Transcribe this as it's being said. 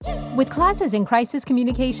With classes in crisis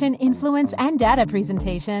communication, influence, and data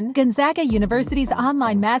presentation, Gonzaga University's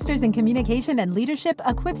online Masters in Communication and Leadership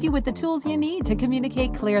equips you with the tools you need to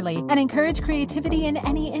communicate clearly and encourage creativity in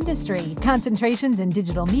any industry. Concentrations in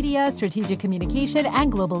digital media, strategic communication,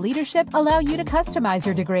 and global leadership allow you to customize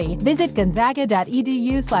your degree. Visit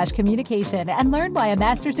gonzaga.edu/communication and learn why a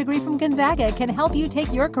master's degree from Gonzaga can help you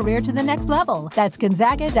take your career to the next level. That's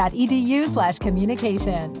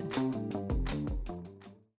gonzaga.edu/communication.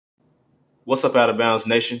 What's up, Out of Bounds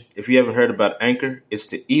Nation? If you haven't heard about Anchor, it's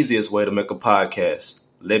the easiest way to make a podcast.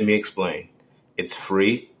 Let me explain. It's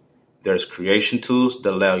free. There's creation tools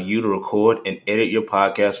that allow you to record and edit your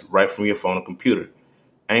podcast right from your phone or computer.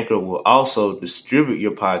 Anchor will also distribute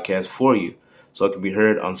your podcast for you, so it can be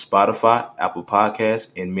heard on Spotify, Apple Podcasts,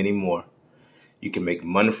 and many more. You can make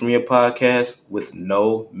money from your podcast with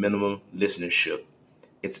no minimum listenership.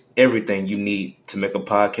 It's everything you need to make a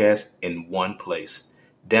podcast in one place.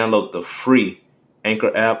 Download the free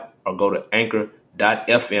Anchor app or go to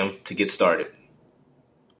anchor.fm to get started.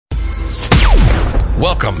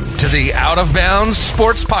 Welcome to the Out of Bounds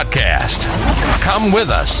Sports Podcast. Come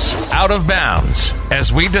with us, Out of Bounds,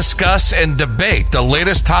 as we discuss and debate the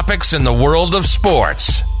latest topics in the world of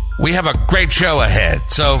sports. We have a great show ahead,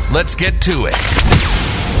 so let's get to it.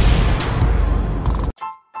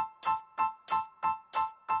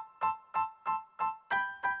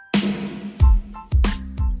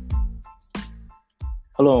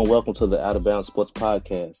 Hello and welcome to the Out of Bounds Sports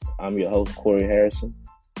Podcast. I'm your host, Corey Harrison.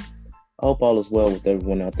 I hope all is well with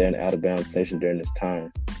everyone out there in the Out of Bounds Nation during this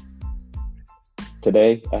time.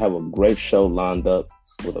 Today, I have a great show lined up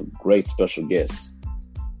with a great special guest.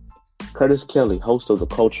 Curtis Kelly, host of the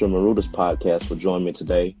Culture and Marooters podcast, will join me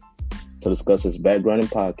today to discuss his background in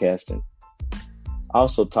podcasting.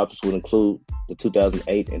 Also, topics will include the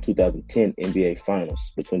 2008 and 2010 NBA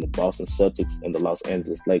Finals between the Boston Celtics and the Los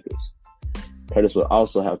Angeles Lakers. Curtis will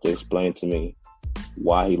also have to explain to me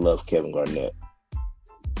why he loves Kevin Garnett.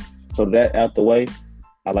 So that out the way,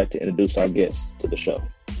 I'd like to introduce our guest to the show.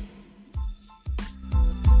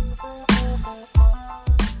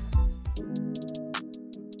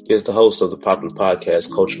 He is the host of the popular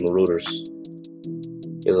podcast, Culture Marooters.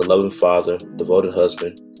 He is a loving father, devoted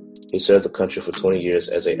husband. He served the country for 20 years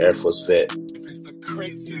as an Air Force vet.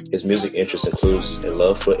 His music interests includes a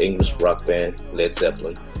love for English rock band Led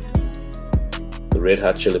Zeppelin, the Red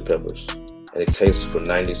Hot Chili Peppers, and a taste for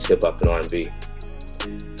 90s hip-hop and R&B.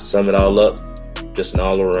 To sum it all up, just an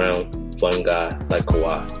all-around fun guy like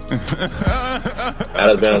Kawhi. Out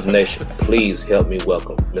of Bounds Nation, please help me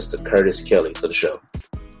welcome Mr. Curtis Kelly to the show.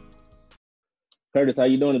 Curtis, how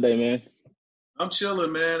you doing today, man? I'm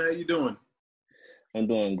chilling, man. How you doing? I'm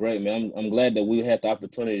doing great, man. I'm glad that we had the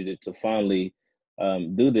opportunity to finally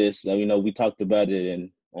do this. We talked about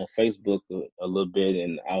it on Facebook a little bit,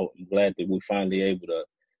 and I'm glad that we're finally able to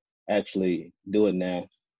actually do it now.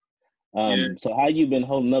 So how you been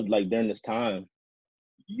holding up during this time?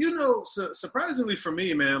 Surprisingly for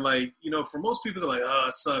me, man, for most people, they're like, oh,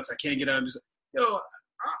 it sucks. I can't get out.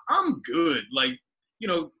 I'm good. And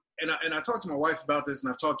I talked to my wife about this,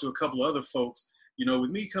 and I've talked to a couple of other folks.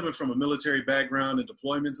 With me coming from a military background and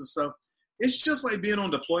deployments and stuff, it's just like being on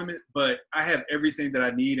deployment, but I have everything that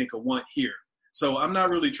I need and could want here. So I'm not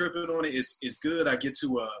really tripping on it. It's good. I get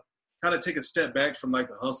to kind of take a step back from the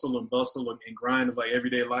hustle and bustle and grind of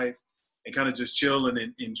everyday life and kind of just chill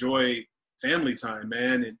and enjoy family time,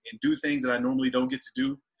 man, and do things that I normally don't get to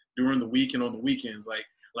do during the week and on the weekends. Like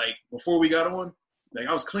before we got on,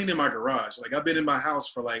 I was cleaning my garage. I've been in my house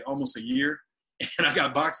for almost a year, and I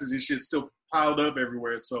got boxes and shit still piled up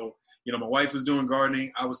everywhere. So, my wife was doing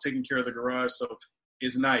gardening. I was taking care of the garage. So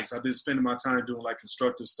it's nice. I've been spending my time doing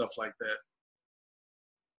constructive stuff like that.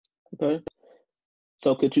 Okay.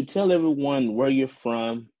 So could you tell everyone where you're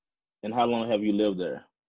from and how long have you lived there?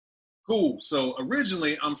 Cool. So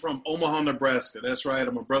originally I'm from Omaha, Nebraska. That's right.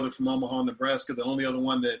 I'm a brother from Omaha, Nebraska. The only other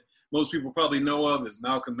one that most people probably know of is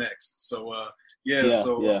Malcolm X. So,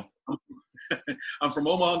 I'm from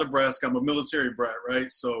Omaha, Nebraska. I'm a military brat, right?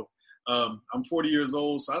 So I'm 40 years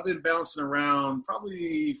old. So I've been bouncing around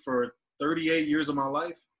probably for 38 years of my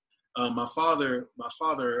life. My father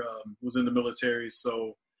was in the military.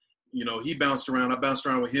 So, he bounced around. I bounced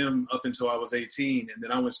around with him up until I was 18. And then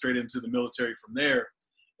I went straight into the military from there.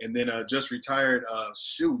 And then just retired.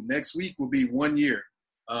 Next week will be 1 year.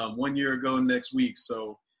 1 year ago next week.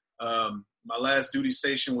 So my last duty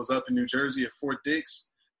station was up in New Jersey at Fort Dix,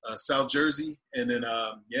 South Jersey. And then,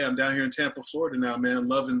 I'm down here in Tampa, Florida now, man.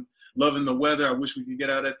 Loving the weather. I wish we could get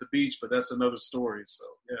out at the beach, but that's another story. So,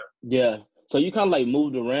 yeah. Yeah. So you kind of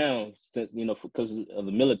moved around, because of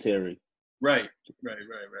the military. Right.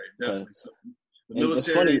 Definitely. So the military.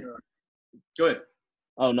 It's funny. Go ahead.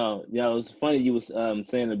 Oh no, yeah, it was funny you was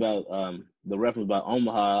saying about the reference about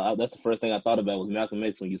Omaha. That's the first thing I thought about was Malcolm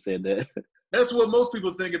X when you said that. That's what most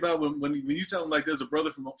people think about when you tell them like there's a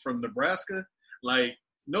brother from Nebraska. Like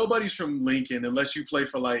nobody's from Lincoln unless you play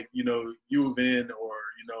for like U of N or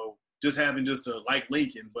just having just a like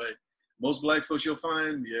Lincoln. But most black folks you'll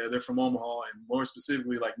find, yeah, they're from Omaha and more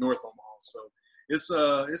specifically like North Omaha. So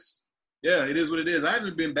it's yeah, it is what it is. I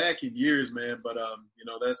haven't been back in years, man, but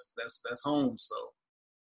that's home.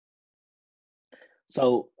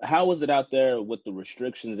 So how was it out there with the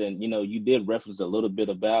restrictions? And you did reference a little bit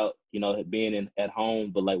about being at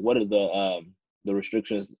home, but like what are the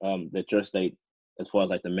restrictions that your state, as far as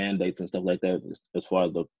like the mandates and stuff like that, as far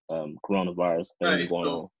as the coronavirus thing going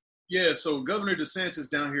on? Yeah, so Governor DeSantis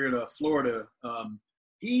down here in Florida,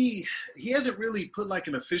 he hasn't really put like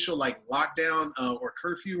an official like lockdown or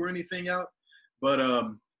curfew or anything out, but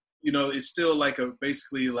it's still like a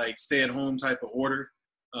basically like stay at home type of order.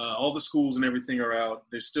 All the schools and everything are out.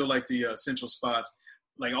 There's still like the essential spots.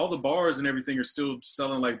 Like all the bars and everything are still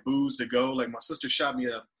selling like booze to go. Like my sister shot me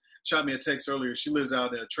a text earlier. She lives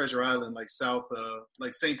out in Treasure Island, like south,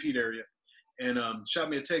 like St. Pete area, and shot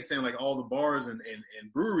me a text saying like all the bars and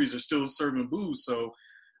breweries are still serving booze. So,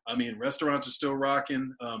 I mean, restaurants are still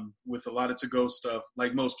rocking with a lot of to-go stuff,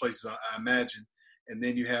 like most places I imagine. And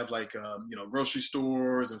then you have like grocery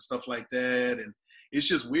stores and stuff like that, and it's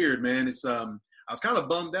just weird, man. It's I was kind of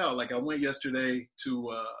bummed out. Like I went yesterday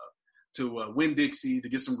to Winn-Dixie to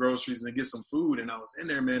get some groceries and get some food, and I was in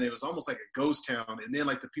there, man. It was almost like a ghost town. And then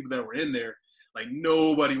like the people that were in there, like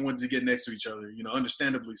nobody wanted to get next to each other.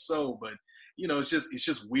 Understandably so. But it's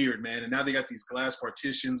just weird, man. And now they got these glass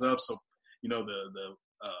partitions up, so the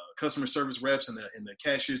customer service reps and the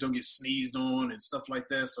cashiers don't get sneezed on and stuff like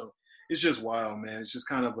that. So it's just wild, man. It's just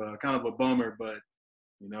kind of a bummer, but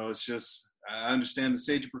it's just. I understand the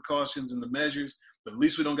safety precautions and the measures, but at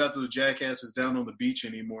least we don't got those jackasses down on the beach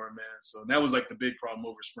anymore, man. So that was like the big problem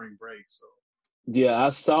over spring break. So yeah, I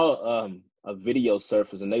saw a video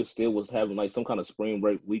surface, and they still was having like some kind of spring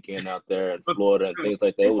break weekend out there in Florida and things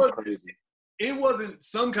like that. It was crazy. It wasn't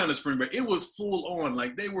some kind of spring break. It was full on.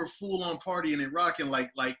 Like they were full on partying and rocking. Like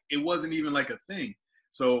it wasn't even like a thing.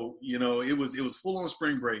 So it was full on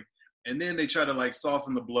spring break, and then they try to like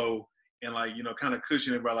soften the blow. And like, kind of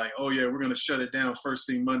cushion it by like, oh yeah, we're going to shut it down first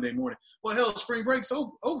thing Monday morning. Well, hell, spring break's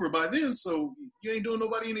over by then. So you ain't doing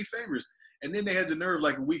nobody any favors. And then they had the nerve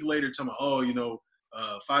like a week later to me,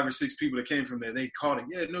 5 or 6 people that came from there, they caught it.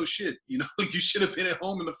 Yeah, no shit. You should have been at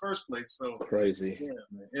home in the first place. So crazy. Yeah,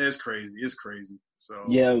 man. It's crazy. It's crazy. So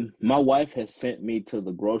yeah, my wife has sent me to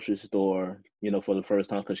the grocery store, for the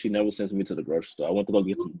first time, because she never sends me to the grocery store. I went to go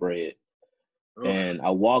get some bread. And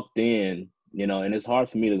I walked in, and it's hard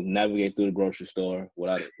for me to navigate through the grocery store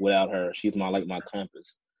without her. She's my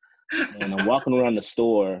compass. And I'm walking around the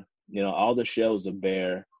store, all the shelves are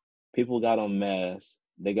bare. People got on masks.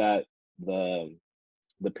 They got the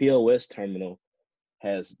POS terminal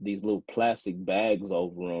has these little plastic bags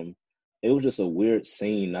over them. It was just a weird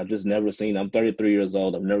scene. I've just never seen. I'm 33 years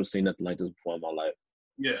old. I've never seen nothing like this before in my life.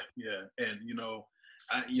 Yeah.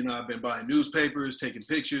 And I've been buying newspapers, taking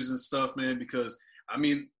pictures and stuff, man, because I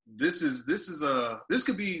mean, this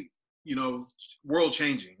could be, world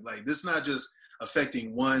changing. Like this is not just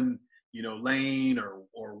affecting one, lane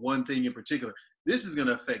or one thing in particular. This is going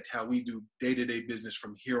to affect how we do day-to-day business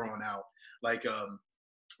from here on out. Like the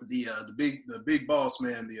big boss,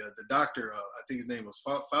 man, the doctor, I think his name was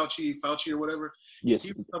Fauci or whatever. Yes.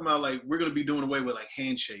 He was talking about like we're going to be doing away with like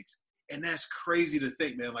handshakes. And that's crazy to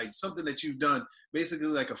think, man. Like something that you've done, basically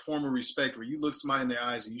like a form of respect where you look somebody in their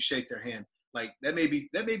eyes and you shake their hand. Like that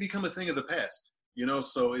may become a thing of the past,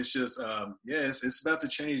 So it's just, it's about to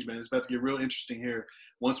change, man. It's about to get real interesting here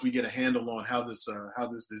once we get a handle on how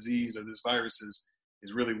this disease or this virus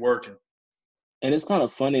is really working. And it's kind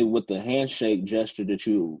of funny with the handshake gesture that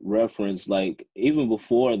you referenced. Like even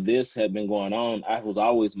before this had been going on, I was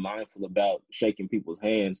always mindful about shaking people's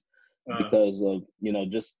hands because of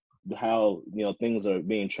just how things are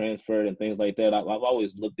being transferred and things like that. I've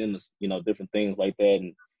always looked into different things like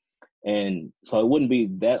that, and so it wouldn't be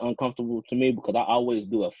that uncomfortable to me because I always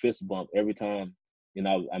do a fist bump every time,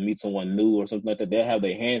 I meet someone new or something like that. They'll have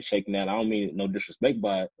their hand shaking out. I don't mean no disrespect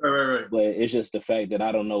by it. Right. But it's just the fact that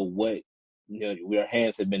I don't know what, your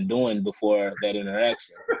hands have been doing before that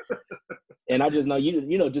interaction. And I just know,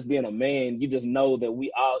 just being a man, you just know that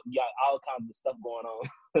we all got all kinds of stuff going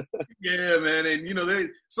on. Yeah, man. And,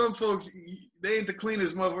 some folks, they ain't the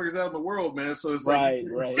cleanest motherfuckers out in the world, man. So it's like,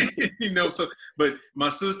 right. But my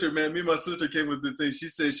sister, man, me and my sister came with the thing. She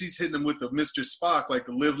said she's hitting them with the Mr. Spock, like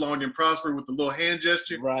the live long and prosper with the little hand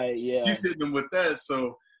gesture. Right, yeah. She's hitting them with that.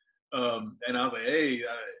 So, And I was like, hey,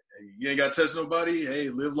 you ain't got to touch nobody. Hey,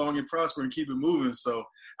 live long and prosper and keep it moving. So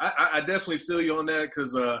I definitely feel you on that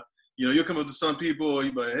because, you'll come up to some people,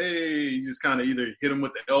 you be like, hey, you just kind of either hit them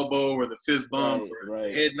with the elbow or the fist bump or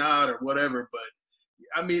the head nod or whatever. But,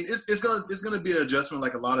 I mean, it's gonna be an adjustment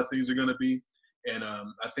like a lot of things are going to be. And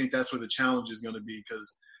I think that's where the challenge is going to be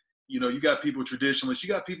because, you got people traditionalists. You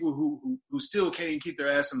got people who still can't even keep their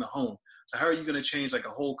ass in the home. So how are you going to change like a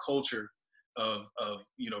whole culture of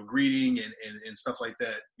greeting and stuff like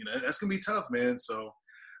that? That's going to be tough, man. So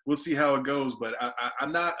we'll see how it goes. But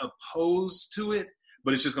I'm not opposed to it,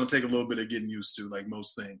 but it's just going to take a little bit of getting used to, like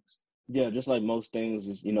most things. Yeah, just like most things,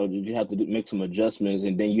 is you have to make some adjustments,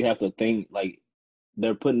 and then you have to think like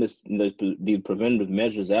they're putting the preventative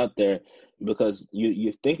measures out there because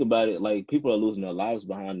you think about it, like people are losing their lives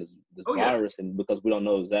behind this virus, and because we don't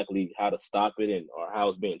know exactly how to stop it or how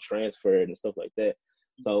it's being transferred and stuff like that.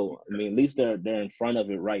 So I mean, at least they're in front of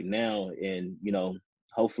it right now, and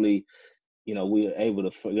hopefully, we're able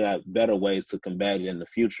to figure out better ways to combat it in the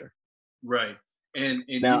future. Right, and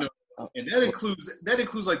now, and that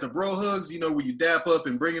includes like the bro hugs, where you dap up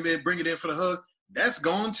and bring it in for the hug. That's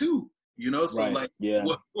gone too. So right. like, yeah,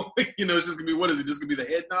 it's just gonna be, what is it? Just gonna be the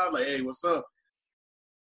head nod, like, hey, what's up?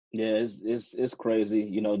 Yeah, it's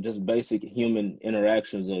crazy. Just basic human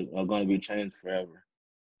interactions are going to be changed forever.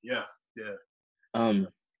 Yeah.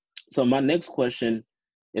 So my next question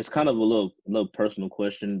is kind of a little personal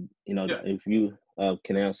question. If you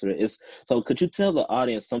can answer it, so could you tell the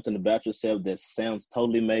audience something about yourself that sounds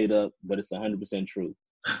totally made up, but it's 100% true?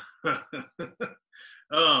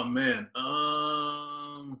 Oh man.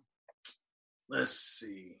 Let's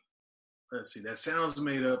see. That sounds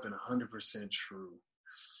made up and 100% true.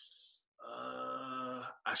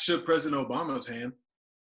 I shook President Obama's hand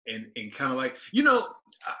and kind of like,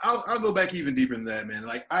 I'll go back even deeper than that, man.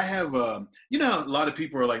 Like I have, how a lot of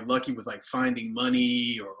people are like lucky with like finding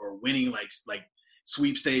money or winning like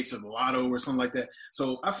sweepstakes or the lotto or something like that.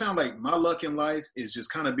 So I found like my luck in life is just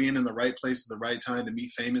kind of being in the right place at the right time to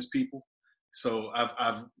meet famous people. So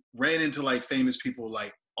I've ran into like famous people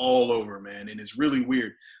like all over, man, and it's really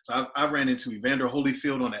weird. So I've ran into Evander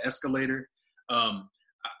Holyfield on an escalator.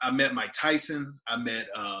 I met Mike Tyson. I met,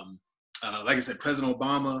 like I said, President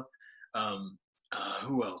Obama.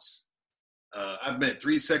 Who else? I've met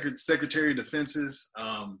 3 Secretary of Defenses.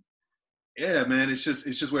 Yeah, man, it's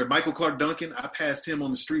just where Michael Clark Duncan. I passed him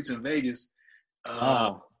on the streets in Vegas.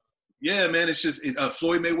 Yeah, man, it's just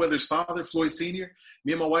Floyd Mayweather's father, Floyd Sr.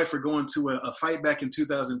 Me and my wife were going to a fight back in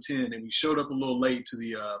 2010, and we showed up a little late to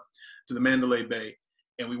the Mandalay Bay,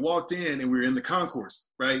 and we walked in, and we were in the concourse,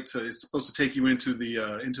 right? So it's supposed to take you into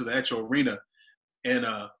the actual arena, and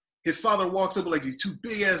his father walks up with like these 2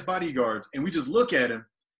 big ass bodyguards, and we just look at him,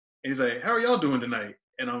 and he's like, "How are y'all doing tonight?"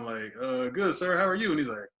 And I'm like, "Good, sir. How are you?" And he's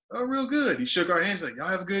like, "Oh, real good." He shook our hands, like, "Y'all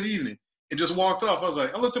have a good evening," and just walked off.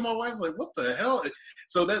 I looked at my wife, like, "What the hell?"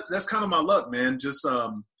 So that's kind of my luck, man. Just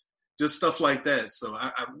stuff like that. So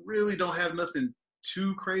I really don't have nothing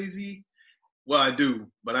too crazy. Well, I do,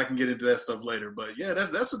 but I can get into that stuff later. But yeah,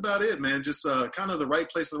 that's about it, man. Just kind of the right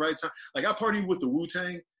place at the right time. Like I partied with the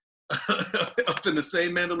Wu-Tang up in the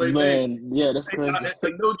same Mandalay Bay. Man, yeah, that's crazy.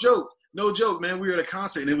 Like, no joke, man. We were at a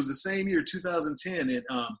concert, and it was the same year, 2010, and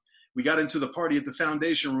we got into the party at the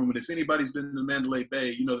Foundation Room. And if anybody's been to the Mandalay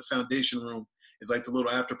Bay, the Foundation Room is like the little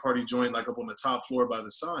after party joint, like up on the top floor by the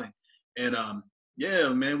sign. And yeah,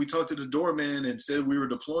 man, we talked to the doorman and said we were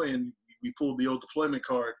deploying. We pulled the old deployment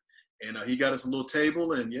card, and he got us a little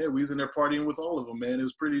table, and yeah, we was in there partying with all of them, man. It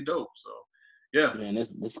was pretty dope. So yeah, man,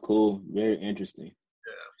 that's cool. Very interesting.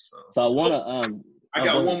 Yeah. So I wanna I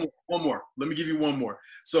got one more. Let me give you one more.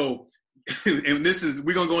 So, and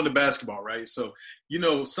we're gonna go into basketball, right? So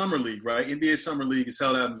Summer League, right? NBA Summer League is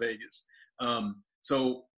held out in Vegas.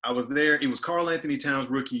 So I was there. It was Karl Anthony Towns'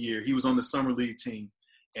 rookie year. He was on the Summer League team.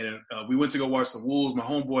 And we went to go watch the Wolves. My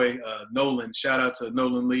homeboy, Nolan, shout out to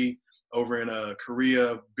Nolan Lee over in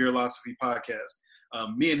Korea, Beerlosophy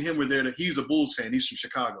podcast. Me and him were there. He's a Bulls fan. He's from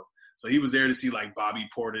Chicago. So he was there to see like Bobby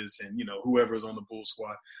Portis and, whoever was on the Bulls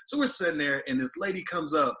squad. So we're sitting there and this lady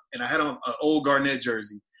comes up and I had on an old Garnett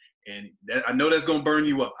jersey. And I know that's going to burn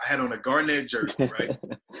you up. I had on a Garnett jersey, right?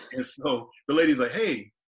 And so the lady's like,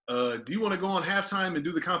 hey, do you want to go on halftime and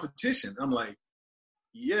do the competition? I'm like,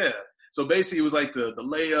 yeah. So basically it was like the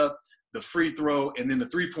layup, the free throw, and then the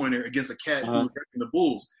three-pointer against a cat who was in the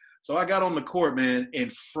Bulls. So I got on the court, man,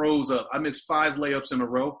 and froze up. I missed 5 layups in a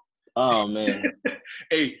row. Oh, man.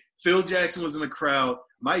 Hey, Phil Jackson was in the crowd.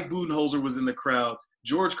 Mike Budenholzer was in the crowd.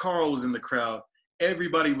 George Karl was in the crowd.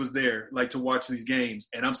 Everybody was there, like, to watch these games.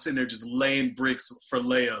 And I'm sitting there just laying bricks for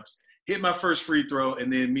layups, hit my first free throw,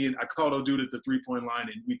 and then I called old dude at the 3-point line,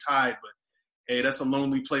 and we tied. But hey, that's a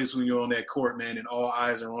lonely place when you're on that court, man, and all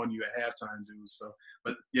eyes are on you at halftime, dude. So,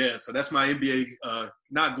 but yeah, so that's my NBA,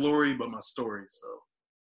 not glory, but my story. So.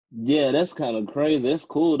 Yeah, that's kind of crazy. That's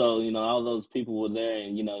cool though. You know, all those people were there,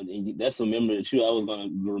 and that's a memory that you always gonna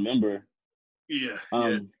remember. Yeah.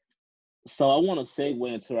 So I want to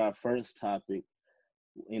segue into our first topic,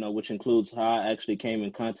 which includes how I actually came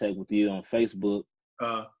in contact with you on Facebook.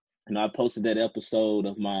 And I posted that episode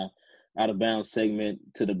of my Out of Bounds segment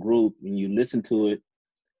to the group, and you listened to it.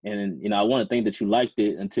 And I want to think that you liked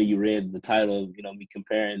it until you read the title of me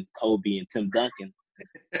comparing Kobe and Tim Duncan.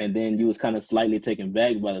 And then you was kind of slightly taken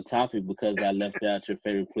back by the topic because I left out your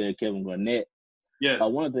favorite player, Kevin Garnett. Yes. I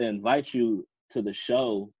wanted to invite you to the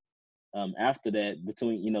show after that,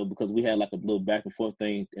 because we had like a little back and forth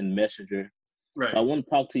thing in Messenger. Right. So I want to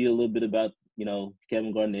talk to you a little bit about,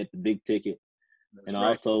 Kevin Garnett, the big ticket. That's and right.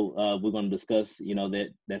 Also we're going to discuss,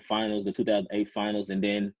 that finals, the 2008 finals, and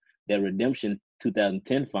then that redemption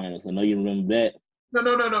 2010 finals. I know you remember that.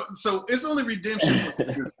 No. So it's only redemption for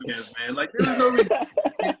fans, man. Like, there's no redemption.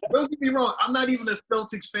 Don't get me wrong. I'm not even a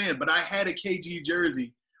Celtics fan, but I had a KG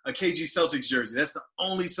jersey, a KG Celtics jersey. That's the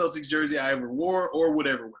only Celtics jersey I ever wore or would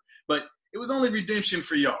ever wear. But it was only redemption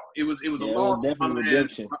for y'all. It was a loss. Definitely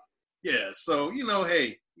redemption. Yeah. So,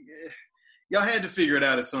 hey, y'all had to figure it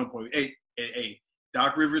out at some point. Hey,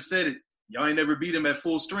 Doc Rivers said it. Y'all ain't never beat him at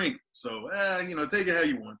full strength. So, take it how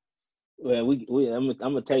you want. Well, I'm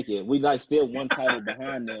gonna take it. We still one title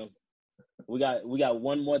behind them. We got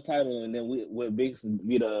one more title, and then we'll be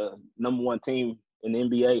the number one team in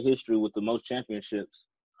NBA history with the most championships.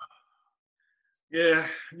 Yeah,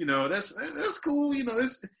 that's cool.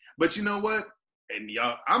 But you know what? And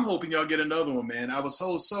y'all, I'm hoping y'all get another one, man. I was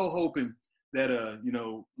so hoping that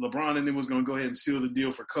LeBron and them was gonna go ahead and seal the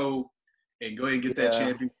deal for Kobe and go ahead and get that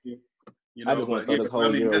championship. I just want to throw this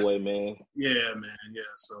whole year away, man. Yeah, man. Yeah.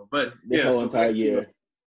 So, but this whole entire year.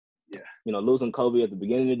 Yeah. Losing Kobe at the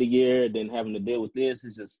beginning of the year, then having to deal with this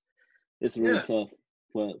it's really tough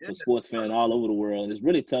for sports fans all over the world. It's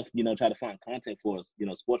really tough, try to find content for us,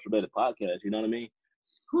 sports related podcasts. You know what I mean?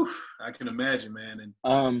 Whew, I can imagine, man.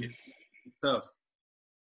 And it's tough.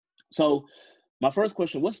 So, my first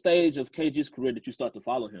question: what stage of KG's career did you start to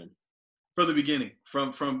follow him? From the beginning,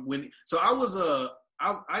 from when. So I was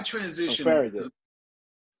I transitioned. Farragut.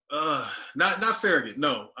 Not Farragut.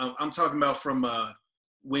 No, I'm talking about from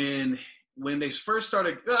when they first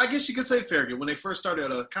started. I guess you could say Farragut, when they first started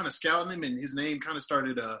kind of scouting him, and his name kind of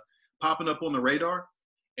started popping up on the radar,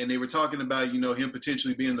 and they were talking about him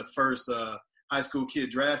potentially being the first high school kid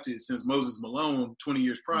drafted since Moses Malone 20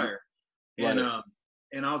 years prior, right.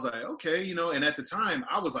 And I was like, okay, and at the time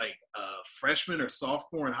I was like a freshman or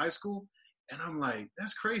sophomore in high school, and I'm like,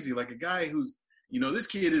 that's crazy, like a guy who's this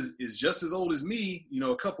kid is just as old as me,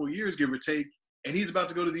 a couple of years, give or take, and he's about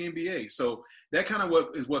to go to the NBA. So that kind of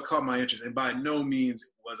what caught my interest. And by no means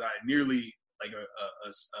was I nearly like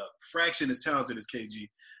a fraction as talented as KG.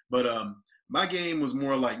 But my game was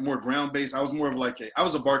more ground-based. I was more of I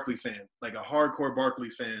was a Barkley fan, like a hardcore Barkley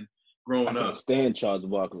fan growing up. I can't stand Charles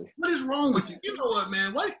Barkley. What is wrong with you? You know what,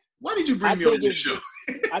 man? Why did you bring me on this show?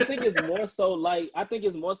 I think it's more so like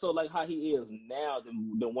how he is now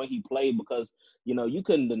than when he played, because you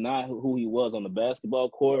couldn't deny who he was on the basketball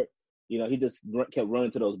court. He just kept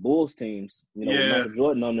running to those Bulls teams, with Michael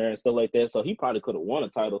Jordan on there and stuff like that. So he probably could have won a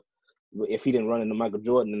title if he didn't run into Michael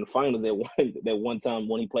Jordan in the finals that one time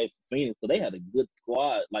when he played for Phoenix. So they had a good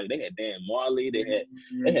squad. Like, they had Dan Marley, they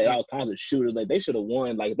had all kinds of shooters. Like, they should have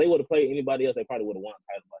won. Like, if they would have played anybody else, they probably would have won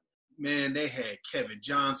a title. Man, they had Kevin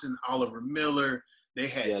Johnson, Oliver Miller. They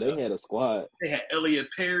had a squad. They had Elliot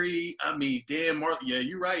Perry. I mean, Dan Marley. Yeah,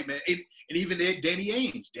 you're right, man. And even Danny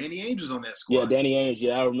Ainge. Danny Ainge was on that squad. Yeah, Danny Ainge.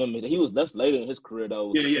 Yeah, I remember. That's later in his career,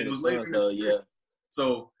 though. It was later.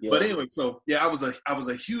 So, yeah. But anyway, I was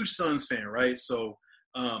a huge Suns fan, right? So,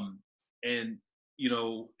 and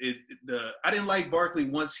I didn't like Barkley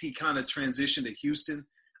once he kind of transitioned to Houston.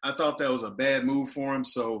 I thought that was a bad move for him.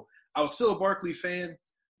 So I was still a Barkley fan,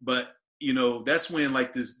 but that's when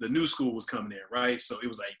the new school was coming in, right? So it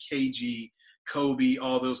was like KG, Kobe,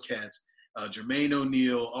 all those cats, Jermaine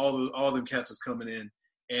O'Neal, all them cats was coming in,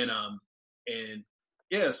 and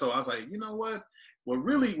so I was like, you know what? What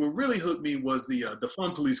really hooked me was the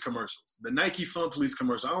Fun Police commercials, the Nike Fun Police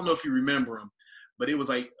commercial. I don't know if you remember them, but it was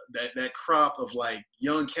like that crop of like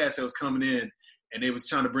young cats that was coming in, and they was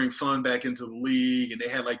trying to bring fun back into the league, and they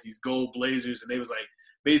had like these gold blazers, and they was like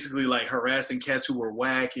basically like harassing cats who were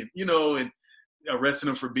whack, and and arresting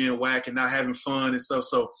them for being whack and not having fun and stuff.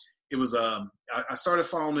 So it was I started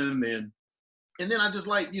following them then, And then I just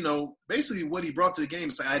like, basically what he brought to the game.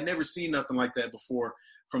 It's like I'd never seen nothing like that before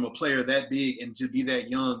from a player that big and to be that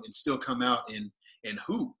young and still come out and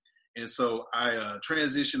hoop. And so I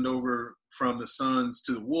transitioned over from the Suns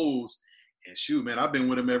to the Wolves. And shoot, man, I've been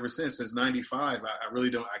with him ever since 95.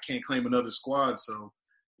 I can't claim another squad. So,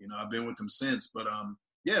 I've been with him since. But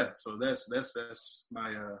yeah, so that's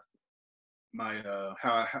my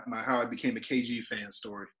how I became a KG fan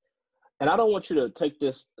story. And I don't want you to take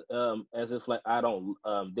this as if like I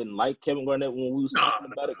didn't like Kevin Garnett when we was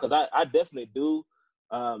talking about it, because I definitely do.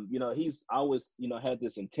 He's always had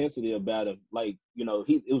this intensity about him. Like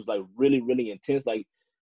it was like really really intense. Like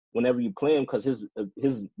whenever you play him, because his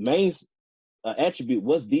main attribute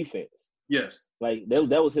was defense. Yes, like that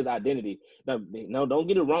was his identity. Now, don't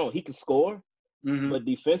get it wrong. He could score, but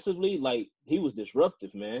defensively, like he was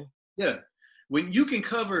disruptive, man. Yeah. When you can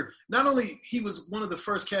cover, not only he was one of the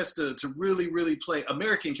first cats to really, really play,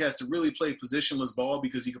 American cats to really play positionless ball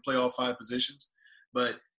because he could play all 5 positions,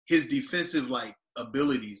 but his defensive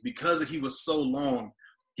abilities, because he was so long,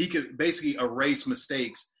 he could basically erase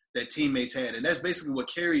mistakes that teammates had. And that's basically what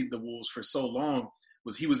carried the Wolves for so long,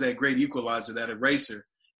 was he was that great equalizer, that eraser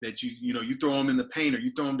that you throw him in the paint or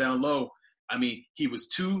you throw him down low. I mean, he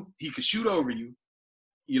could shoot over you.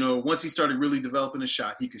 Once he started really developing a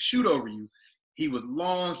shot, he could shoot over you. He was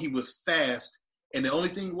long, he was fast, and the only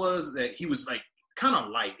thing was that he was kind of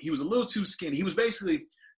light. He was a little too skinny. He was basically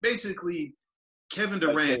Kevin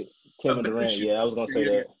Durant. Kevin Durant, yeah, I was gonna say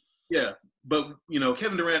that. Yeah, but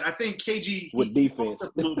Kevin Durant, I think KG with defense a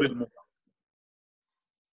little bit more.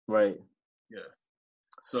 Right. Yeah.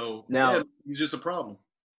 So now he's just a problem.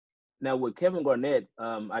 Now with Kevin Garnett,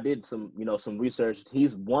 I did some research.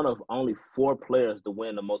 He's one of only 4 players to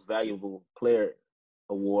win the Most Valuable Player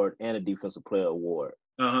award and a Defensive Player award.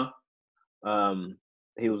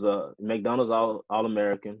 He was a McDonald's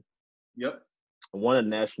All-American. Yep. Won a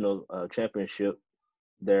national championship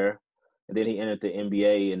there, and then he entered the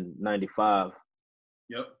NBA in '95.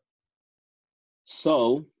 Yep.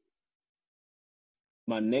 So,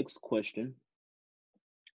 my next question: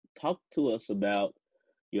 talk to us about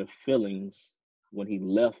your feelings when he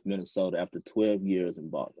left Minnesota after 12 years in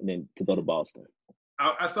Boston, and then to go to Boston.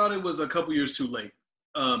 I thought it was a couple years too late.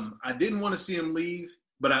 I didn't want to see him leave,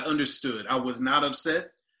 but I understood. I was not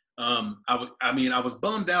upset. I was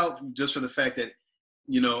bummed out just for the fact that,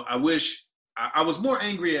 I wish I was more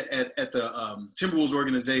angry at the Timberwolves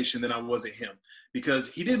organization than I was at him,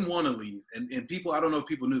 because he didn't want to leave. And people, I don't know if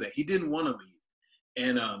people knew that he didn't want to leave.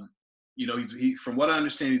 And, he from what I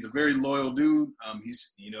understand, he's a very loyal dude.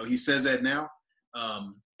 He says that now.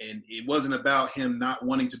 And it wasn't about him not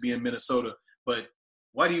wanting to be in Minnesota, but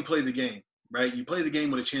why do you play the game? Right? You play the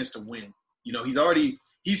game with a chance to win.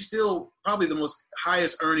 He's still probably the most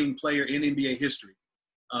highest earning player in NBA history.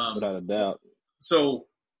 Without a doubt. So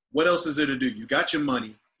what else is there to do? You got your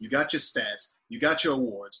money, you got your stats, you got your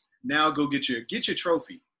awards. Now go get your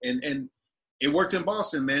trophy. And it worked in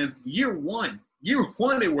Boston, man. Year one,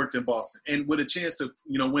 it worked in Boston, and with a chance to,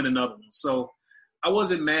 win another one. So I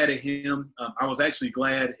wasn't mad at him. I was actually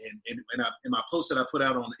glad. And in my post that I put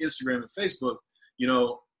out on Instagram and Facebook,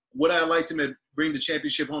 would I like him to bring the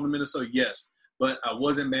championship home to Minnesota? Yes. But I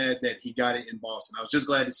wasn't mad that he got it in Boston. I was just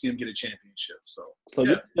glad to see him get a championship. So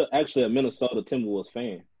yeah. You're actually a Minnesota Timberwolves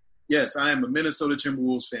fan. Yes, I am a Minnesota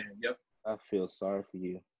Timberwolves fan. Yep. I feel sorry for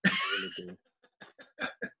you. I really do.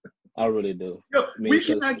 I really do. We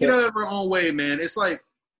cannot get out of our own way, man. It's like,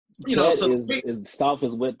 is soft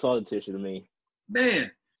as wet toilet tissue to me.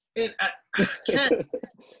 Man, and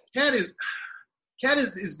Cat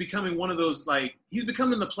is becoming one of those, he's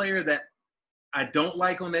becoming the player that I don't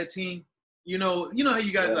like on that team. You know how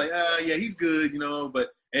you guys he's good, but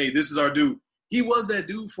hey, this is our dude. He was that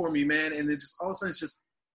dude for me, man. And it just all of a sudden it's just,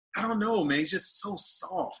 I don't know, man. He's just so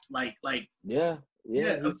soft. Yeah.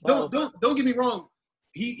 Don't get me wrong.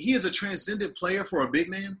 He is a transcendent player for a big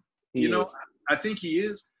man. I think he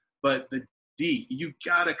is. But the D, you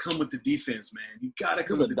gotta come with the defense, man. You gotta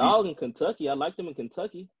come with the dog in Kentucky. I liked him in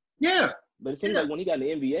Kentucky. Yeah. But it seems like when he got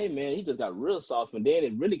in the NBA, man, he just got real soft, and then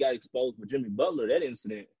it really got exposed with Jimmy Butler, that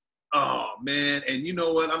incident. Oh, man. And you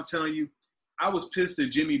know what? I'm telling you, I was pissed at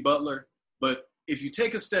Jimmy Butler. But if you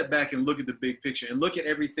take a step back and look at the big picture and look at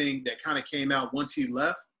everything that kind of came out once he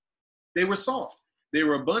left, they were soft. They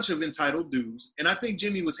were a bunch of entitled dudes. And I think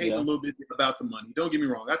Jimmy was hating a little bit about the money. Don't get me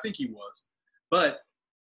wrong. I think he was. But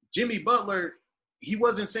Jimmy Butler, he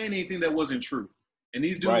wasn't saying anything that wasn't true. And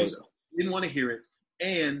these dudes didn't want to hear it.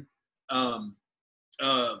 And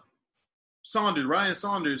Ryan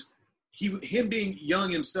Saunders, him being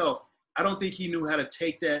young himself, I don't think he knew how to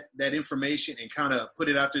take that information and kind of put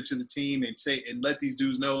it out there to the team and say and let these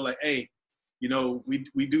dudes know, hey, you know,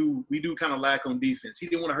 we do kind of lack on defense. He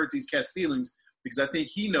didn't want to hurt these cats' feelings because I think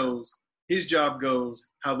he knows his job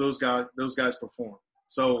goes how those guys perform.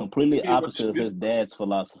 So completely opposite of his dad's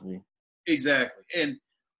philosophy. Exactly, and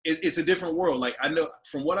it's a different world. Like I know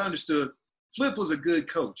from what I understood, Flip was a good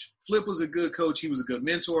coach. He was a good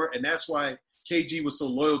mentor, and that's why KG was so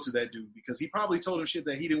loyal to that dude, because he probably told him shit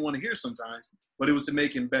that he didn't want to hear sometimes, but it was to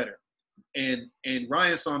make him better. And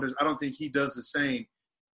Ryan Saunders, I don't think he does the same.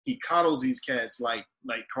 He coddles these cats like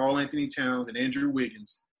Karl Anthony Towns and Andrew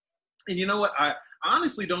Wiggins. And you know what? I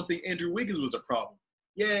honestly don't think Andrew Wiggins was a problem.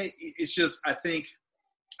 Yeah, it's just I think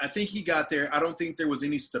he got there. I don't think there was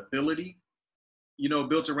any stability, you know,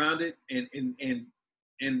 built around it, and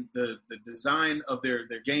the design of their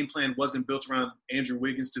game plan wasn't built around Andrew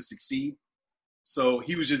Wiggins to succeed. So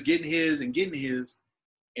he was just getting his,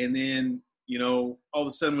 and then, you know, all of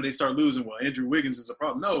a sudden when they start losing, well, Andrew Wiggins is a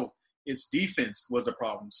problem. No, it's defense was a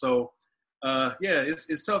problem. So, yeah,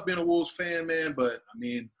 it's tough being a Wolves fan, man. But, I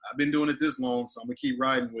mean, I've been doing it this long, so I'm going to keep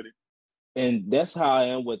riding with it. And that's how I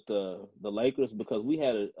am with the Lakers, because we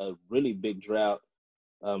had a really big drought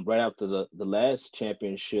right after the last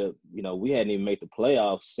championship. You know, we hadn't even made the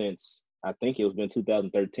playoffs since, I think it was been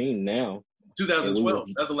 2013 now. 2012.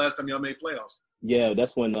 That's the last time y'all made playoffs. Yeah,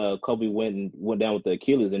 that's when Kobe went down with the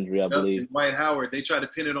Achilles injury, I believe. Dwight Howard, they tried to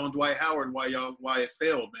pin it on Dwight Howard why it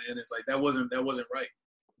failed, man. It's like that wasn't right.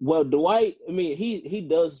 Well, Dwight, I mean, he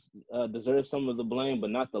does deserve some of the blame, but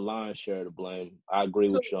not the lion's share of the blame. I agree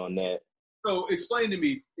with you on that. So explain to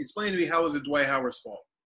me how is it Dwight Howard's fault?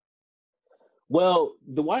 Well,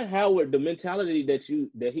 Dwight Howard, the mentality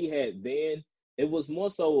that he had then, it was more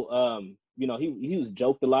so, you know, he was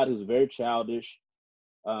joked a lot. He was very childish.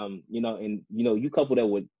 You know, and, you know, you couple that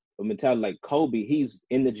with a mentality like Kobe, he's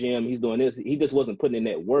in the gym, he's doing this. He just wasn't putting in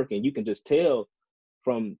that work. And you can just tell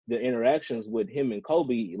from the interactions with him and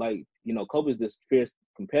Kobe, like, you know, Kobe's this fierce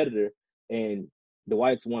competitor and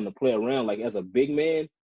Dwight's one to play around. Like, as a big man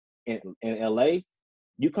in LA,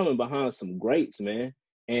 you coming behind some greats, man.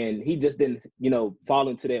 And he just didn't, you know, fall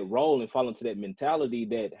into that role and fall into that mentality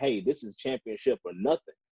that, hey, this is championship or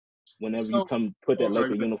nothing. Whenever you come put that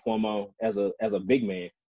Laker uniform on as a big man.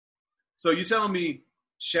 So you telling me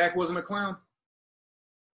Shaq wasn't a clown?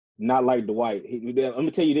 Not like Dwight. Let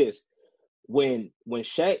me tell you this. When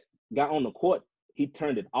Shaq got on the court, he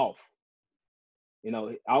turned it off. You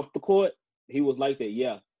know, off the court, he was like that,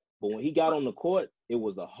 yeah. But when he got on the court, it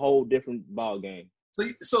was a whole different ball game.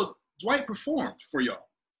 So Dwight performed for y'all.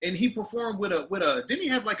 And he performed with a didn't he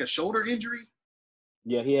have like a shoulder injury?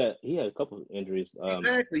 Yeah, he had a couple of injuries.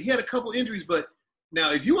 Exactly. He had a couple injuries, but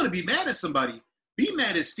now if you want to be mad at somebody, be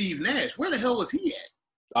mad at Steve Nash. Where the hell was he at?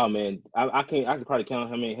 Oh man, I can probably count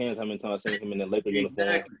how many times I've seen him in the Laker uniform.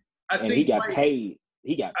 Exactly. And he got paid.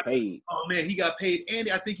 He got paid. Oh man, he got paid.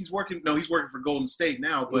 Andy, I think he's working for Golden State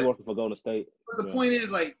now. But he's working for Golden State. But the point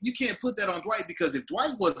is, like, you can't put that on Dwight, because if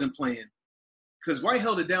Dwight wasn't playing, because Dwight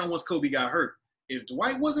held it down once Kobe got hurt. If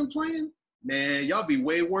Dwight wasn't playing, man, y'all be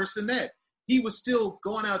way worse than that. He was still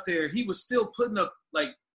going out there. He was still putting up like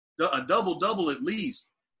a double-double at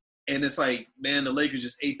least. And it's like, man, the Lakers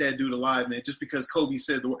just ate that dude alive, man, just because Kobe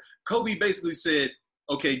said the word. Kobe basically said,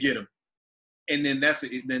 okay, get him. And then that's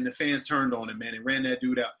it. Then the fans turned on him, man, and ran that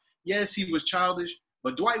dude out. Yes, he was childish,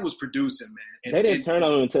 but Dwight was producing, man. And they didn't turn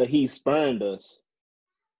on him until he spurned us.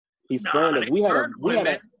 He spurned us. We had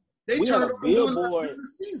a billboard.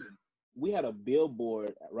 We had a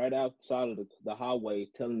billboard right outside of the highway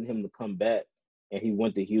telling him to come back, and he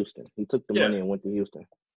went to Houston. He took the money and went to Houston.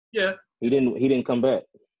 Yeah. He didn't come back.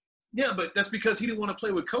 Yeah, but that's because he didn't want to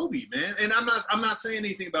play with Kobe, man. And I'm not saying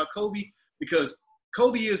anything about Kobe, because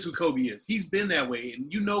Kobe is who Kobe is. He's been that way,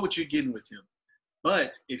 and you know what you're getting with him.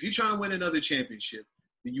 But if you're trying to win another championship,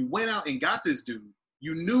 then you went out and got this dude.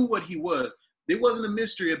 You knew what he was. There wasn't a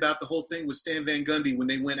mystery about the whole thing with Stan Van Gundy when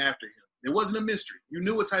they went after him. There wasn't a mystery. You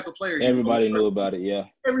knew what type of player he was. Everybody knew about it, yeah.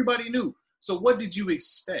 Everybody knew. So what did you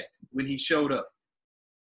expect when he showed up?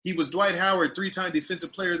 He was Dwight Howard, 3-time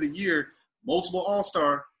Defensive Player of the Year, multiple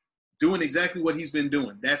All-Star, doing exactly what he's been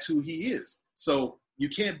doing. That's who he is. So you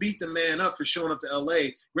can't beat the man up for showing up to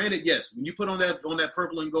L.A. Granted, yes, when you put on that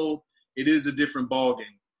purple and gold, it is a different ball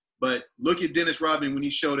game. But look at Dennis Rodman when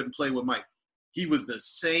he showed up and played with Mike. He was the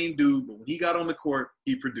same dude, but when he got on the court,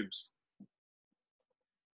 he produced.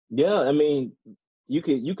 Yeah, I mean, you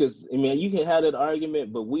can have that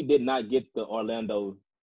argument, but we did not get the Orlando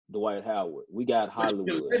Dwight Howard. We got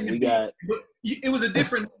Hollywood. It was a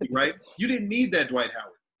different thing, right? You didn't need that Dwight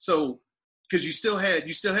Howard. So, because you still had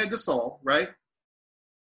Gasol, right?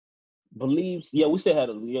 We still had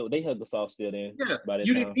they had Gasol still then. Yeah,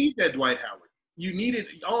 you didn't need that Dwight Howard. You needed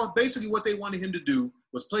basically what they wanted him to do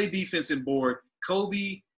was play defense and board.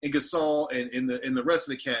 Kobe and Gasol and the rest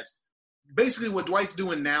of the cats. Basically, what Dwight's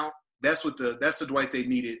doing now, that's the Dwight they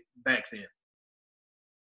needed back then.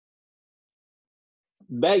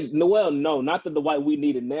 No, not the Dwight we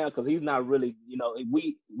needed now, because he's not really,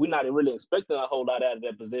 we're not really expecting a whole lot out of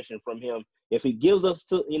that position from him. If he gives us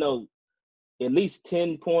at least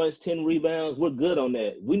 10 points, 10 rebounds, we're good on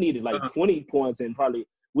that. We needed 20 points, and probably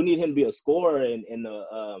we need him to be a scorer and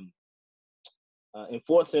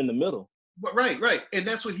enforcer in the middle. Right. And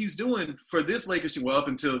that's what he's doing for this Lakers team. Well, up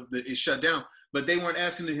until it shut down, but they weren't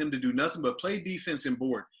asking him to do nothing but play defense and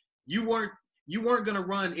board. You weren't going to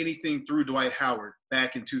run anything through Dwight Howard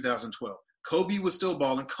back in 2012. Kobe was still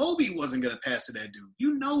balling. Kobe wasn't going to pass to that dude.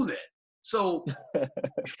 You know that. So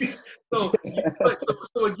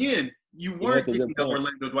again, you weren't getting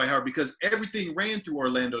Orlando Dwight Howard because everything ran through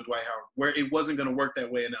Orlando Dwight Howard, where it wasn't going to work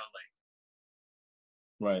that way in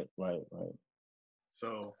LA. Right.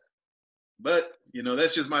 So, but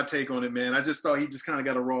that's just my take on it, man. I just thought he just kind of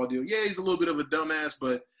got a raw deal. Yeah, he's a little bit of a dumbass,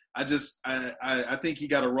 but I think he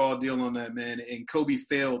got a raw deal on that, man. And Kobe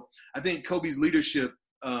failed. I think Kobe's leadership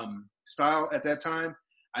style at that time,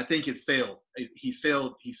 I think it failed. He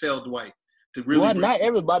failed Dwight to really. Well, not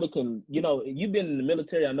everybody can. You've been in the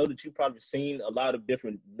military. I know that you've probably seen a lot of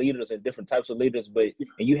different leaders and different types of leaders, and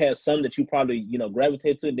you have some that you probably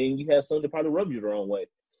gravitate to, and then you have some that probably rub you the wrong way.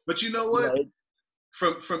 But you know what?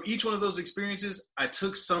 From each one of those experiences, I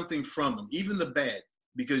took something from them, even the bad,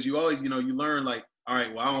 because you always you learn like, all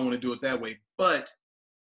right, well, I don't want to do it that way, but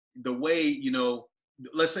the way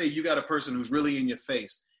let's say you got a person who's really in your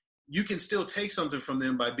face. You can still take something from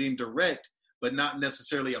them by being direct, but not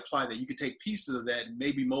necessarily apply that. You could take pieces of that and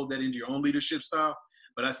maybe mold that into your own leadership style.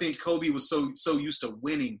 But I think Kobe was so used to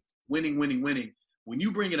winning. When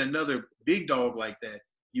you bring in another big dog like that,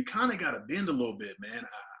 you kind of got to bend a little bit, man.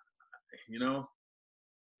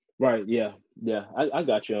 Right. Yeah. I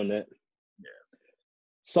got you on that. Yeah.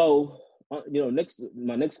 So,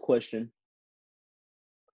 my next question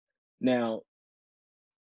now,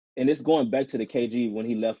 and it's going back to the KG when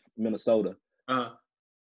he left Minnesota.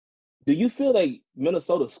 Do you feel like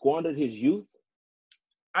Minnesota squandered his youth?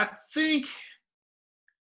 I think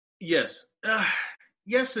yes.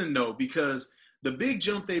 Yes and no, because the big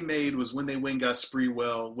jump they made was when they went and got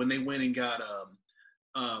Sprewell, when they went and got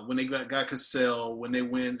when they got Cassell, when they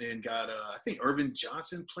went and got I think Irvin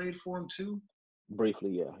Johnson played for him too. Briefly,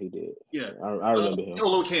 yeah, he did. Yeah, I remember him.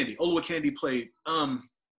 Olowokandi played.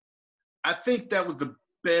 I think that was the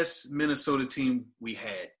best Minnesota team we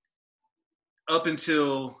had up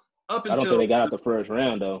until. I don't think they got out the first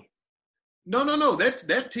round though. No.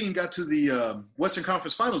 That team got to the Western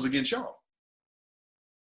Conference Finals against y'all.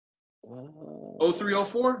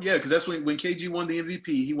 03-04, yeah, because that's when KG won the MVP.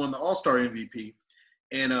 He won the All-Star MVP,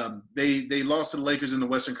 and they lost to the Lakers in the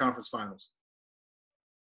Western Conference Finals.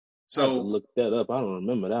 So I have to look that up. I don't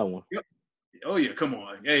remember that one. Yep. Oh yeah, come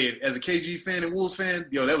on. Hey, as a KG fan and Wolves fan,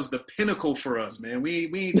 that was the pinnacle for us, man. We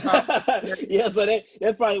ain't top. Yeah, so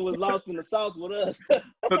that probably was lost in the sauce with us.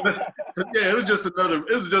 Yeah, it was just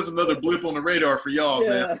another blip on the radar for y'all,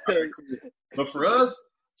 man. But for us,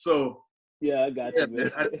 so yeah, I got you,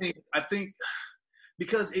 man. I think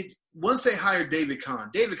because once they hired David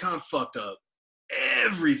Kahn fucked up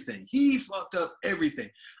everything. He fucked up everything.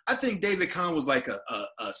 I think David Kahn was like a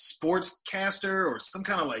sportscaster or some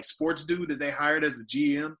kind of like sports dude that they hired as the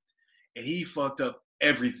GM, and he fucked up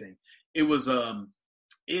everything. It was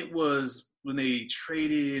when they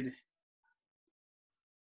traded.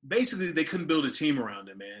 Basically, they couldn't build a team around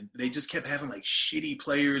him, man. They just kept having like shitty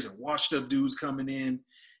players and washed up dudes coming in,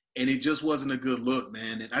 and it just wasn't a good look,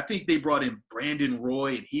 man. And I think they brought in Brandon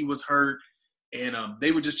Roy, and he was hurt, and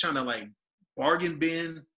they were just trying to like bargain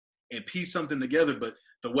bin and piece something together, but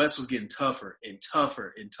the West was getting tougher and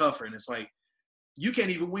tougher and tougher, and it's like you can't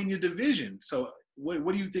even win your division. So what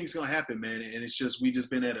do you think is going to happen, man? And it's just we just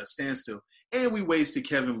been at a standstill, and we wasted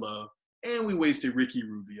Kevin Love, and we wasted Ricky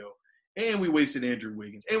Rubio, and we wasted Andrew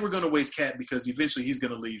Wiggins, and we're going to waste Cat because eventually he's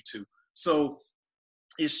going to leave too. So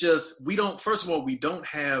it's just we don't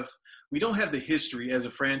have the history as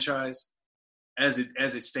a franchise as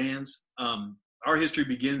it stands. Our history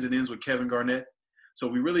begins and ends with Kevin Garnett. So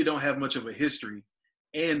we really don't have much of a history.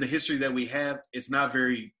 And the history that we have, it's not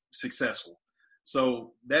very successful.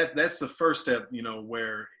 So that's the first step,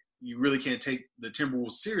 where you really can't take the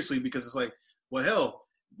Timberwolves seriously because it's like, well, hell,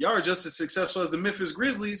 y'all are just as successful as the Memphis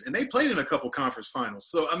Grizzlies, and they played in a couple conference finals.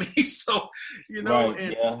 So, I mean,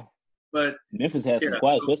 right, yeah. But Memphis had some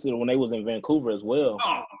quiet, especially when they was in Vancouver as well.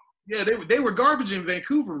 Oh, yeah, they were garbage in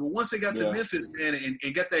Vancouver, but once they got to Memphis, man,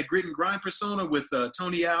 and got that grit and grind persona with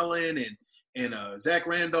Tony Allen Zach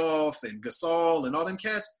Randolph and Gasol and all them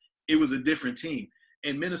cats, it was a different team.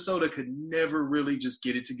 And Minnesota could never really just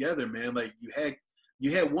get it together, man. Like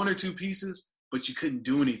you had one or two pieces, but you couldn't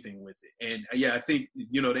do anything with it. And yeah, I think,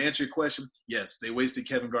 to answer your question, yes, they wasted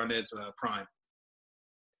Kevin Garnett's prime.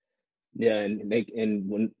 Yeah,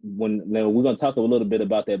 and when now we're gonna talk a little bit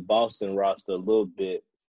about that Boston roster a little bit.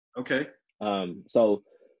 Okay. So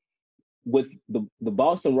with the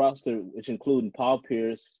Boston roster, which including Paul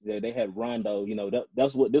Pierce, they had Rondo.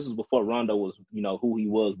 This was before Rondo was who he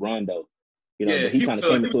was, Rondo. Yeah, but he kind of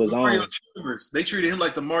came into his own. They treated him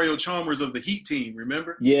like the Mario Chalmers of the Heat team.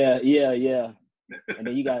 Remember? Yeah. And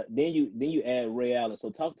then you add Ray Allen. So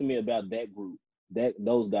talk to me about that group,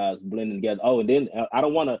 those guys blending together. Oh, and then I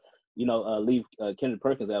don't want to leave Kendrick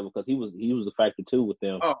Perkins out because he was a factor too with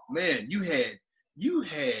them. Oh man, you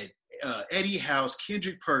had Eddie House,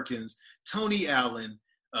 Kendrick Perkins, Tony Allen,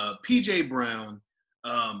 PJ Brown.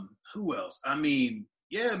 Who else? I mean,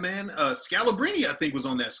 yeah, man. Scalabrine, I think, was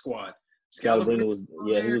on that squad. Scalabrine was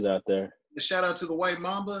he was out there. Shout out to the White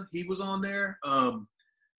Mamba. He was on there.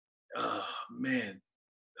 Man,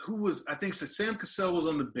 who was? I think Sam Cassell was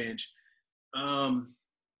on the bench.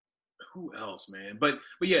 Who else, man? But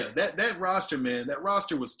yeah, that roster, man, that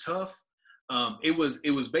roster was tough. It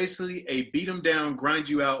was basically a beat 'em down, grind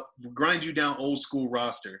you down old school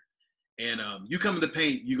roster. And you come in the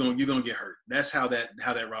paint, you're gonna get hurt. That's how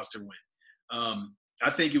that roster went. I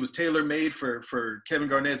think it was tailor made for Kevin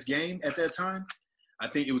Garnett's game at that time. I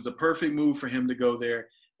think it was the perfect move for him to go there.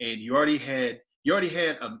 And you already had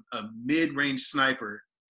a mid-range sniper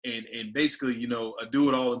and basically a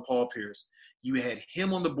do-it-all in Paul Pierce. You had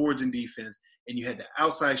him on the boards in defense, and you had the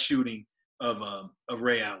outside shooting of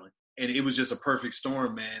Ray Allen. And it was just a perfect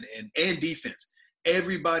storm, man. And defense.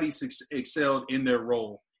 Everybody excelled in their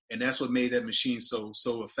role, and that's what made that machine so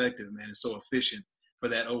effective, man, and so efficient for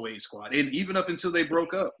that 08 squad. And even up until they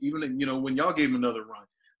broke up, even when y'all gave them another run.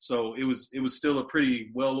 So it was still a pretty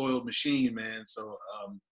well-oiled machine, man. So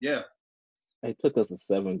yeah. It took us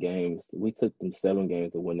 7 games. We took them 7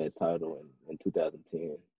 games to win that title in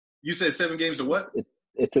 2010. You said 7 games to what?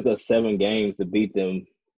 It took us 7 games to beat them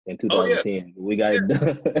in 2010. We got it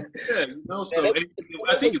done. Yeah, so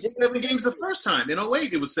I think it was 7 games the first time. In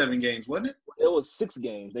 08, it was 7 games, wasn't it? It was 6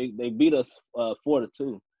 games. They beat us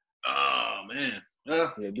 4-2. Oh man.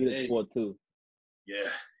 They beat us 4-2.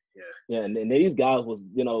 Yeah. And these guys was,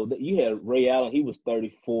 you had Ray Allen, he was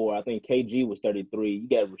 34. I think KG was 33. You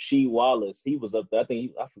got Rasheed Wallace, he was up there.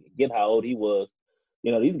 I forget how old he was.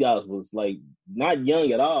 These guys was like not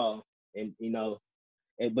young at all. And,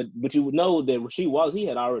 but you would know that Rasheed Wallace, he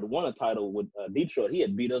had already won a title with Detroit. He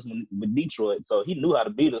had beat us with Detroit, so he knew how to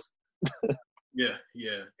beat us. Yeah.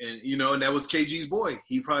 And, and that was KG's boy.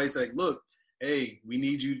 He probably said, look, hey, we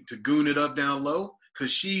need you to goon it up down low.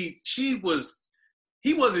 Because he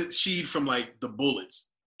wasn't Sheed from like the Bullets,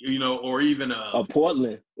 or even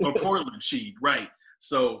Portland or Portland Sheed, right?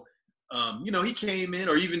 So, he came in,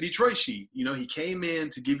 or even Detroit Sheed. He came in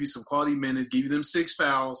to give you some quality minutes, give you them 6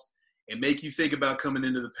 fouls, and make you think about coming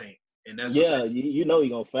into the paint. And that's he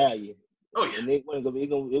gonna foul you. Oh yeah, and it wasn't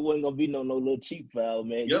gonna be no little cheap foul,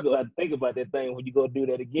 man. Yep. You gonna have to think about that thing when you go do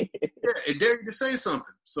that again. Yeah, and dare you to say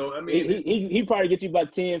something. So I mean, he probably get you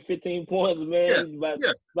about 10, 15 points, man.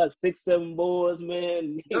 About 6, 7 boards,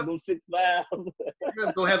 man. Yep. Them 6 fouls.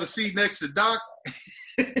 Go have a seat next to Doc.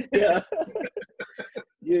 Yeah.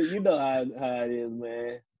 You know how it is,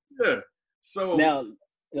 man. Yeah. So now,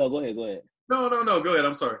 go ahead. No. Go ahead.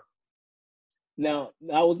 I'm sorry. Now,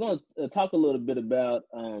 I was going to talk a little bit about,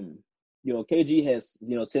 KG has,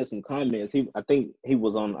 said some comments. I think he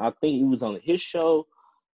was on his show.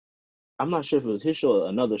 I'm not sure if it was his show or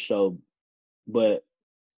another show, but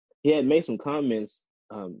he had made some comments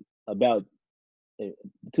about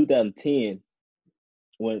 2010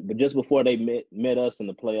 but just before they met us in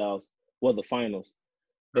the playoffs, the finals.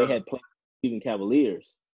 They had played Cleveland Cavaliers,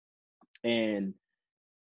 and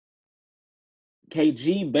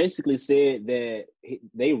KG basically said that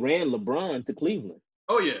they ran LeBron to Cleveland.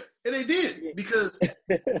 Oh yeah, and they did because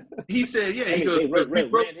he said, "Yeah." He goes,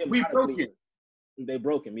 "We broke him." They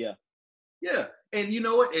broke him, yeah. Yeah, and you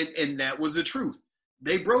know what? And that was the truth.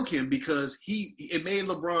 They broke him because it made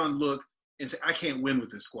LeBron look and say, "I can't win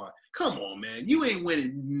with this squad." Come on, man, you ain't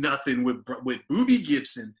winning nothing with Boobie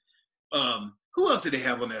Gibson. Who else did they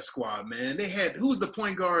have on that squad, man? They had who's the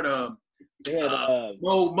point guard? They had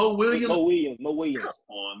Mo Williams. Mo Williams. Come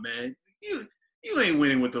on, man. You ain't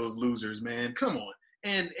winning with those losers, man. Come on.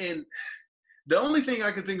 And the only thing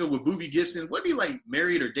I can think of with Boobie Gibson, wasn't he like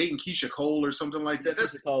married or dating Keisha Cole or something like that?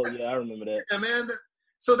 Keisha Cole, yeah, I remember that. Yeah, man.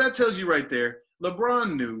 So that tells you right there,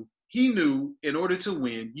 LeBron knew he knew in order to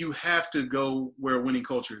win, you have to go where a winning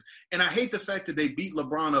culture is. And I hate the fact that they beat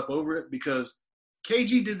LeBron up over it because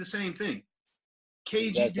KG did the same thing.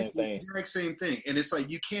 KG did the exact same thing. And it's like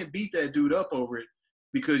you can't beat that dude up over it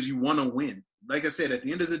because you want to win. Like I said, at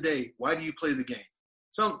the end of the day, why do you play the game?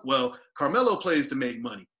 Carmelo plays to make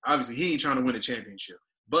money. Obviously, he ain't trying to win a championship.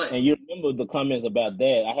 And you remember the comments about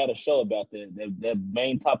that. I had a show about that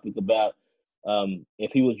main topic about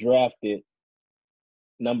if he was drafted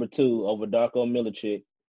number 2 over Darko Milicic,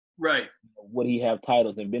 right? Would he have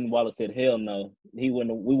titles? And Ben Wallace said, "Hell no, we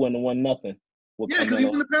wouldn't have won nothing." Yeah, because he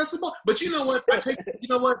wouldn't have passed the ball. But you know what? You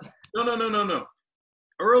know what? No.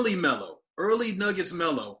 Early Nuggets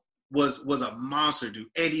Melo was a monster, dude,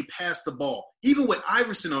 and he passed the ball. Even with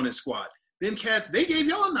Iverson on his squad, them cats, they gave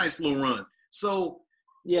y'all a nice little run. So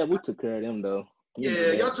yeah, we took care of them though.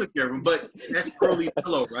 Yeah, y'all took care of them, but that's early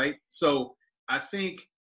Melo, right? So I think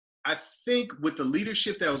with the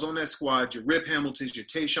leadership that was on that squad, your Rip Hamiltons, your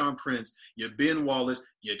Tayshaun Prince, your Ben Wallace,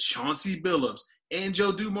 your Chauncey Billups, and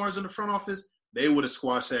Joe Dumars in the front office, they would have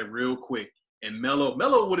squashed that real quick. And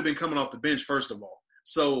Melo would have been coming off the bench first of all.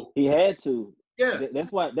 So he had to. Yeah,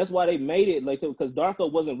 that's why they made it like because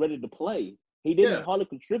Darko wasn't ready to play. He didn't hardly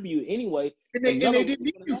contribute anyway. And they didn't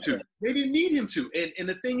need him to. They didn't need him to. And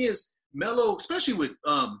the thing is, Melo, especially with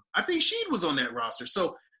I think Sheed was on that roster,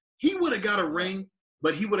 so he would have got a ring.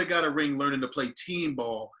 But he would have got a ring learning to play team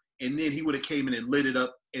ball, and then he would have came in and lit it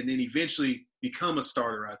up, and then eventually become a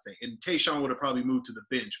starter, I think. And Tayshaun would have probably moved to the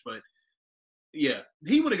bench. But, yeah,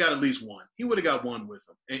 he would have got at least one. He would have got one with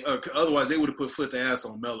him. And, otherwise, they would have put foot to ass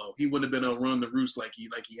on Melo. He wouldn't have been able to run the roost like he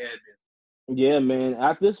had been. Yeah, man.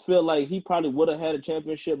 I just feel like he probably would have had a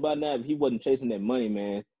championship by now if he wasn't chasing that money,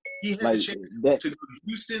 man. He had a chance to go to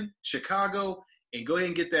Houston, Chicago, and go ahead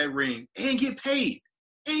and get that ring and get paid.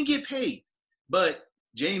 But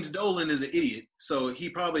James Dolan is an idiot, so he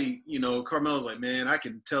probably, Carmelo's like, man, I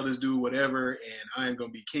can tell this dude whatever, and I am going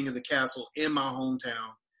to be king of the castle in my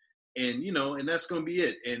hometown, and and that's going to be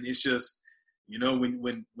it. And it's just,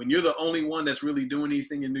 when you're the only one that's really doing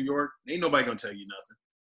anything in New York, ain't nobody going to tell you nothing.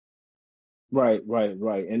 Right.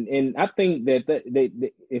 And I think that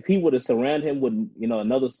they if he would have surrounded him with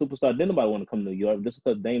another superstar, then nobody want to come to New York just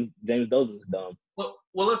because James Dolan is dumb. Well,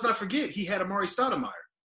 let's not forget he had Amari Stoudemire.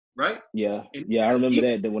 Right? Yeah. I remember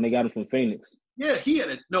that when they got him from Phoenix. Yeah,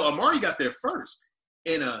 Amari got there first.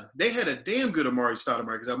 And they had a damn good Amari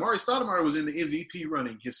Stoudemire because Amari Stoudemire was in the MVP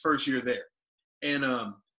running his first year there. And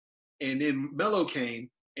then Melo came,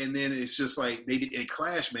 and then it's just like it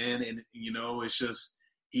clashed, man. And, it's just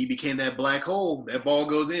he became that black hole. That ball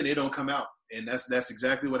goes in, it don't come out. And that's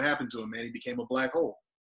exactly what happened to him, man. He became a black hole.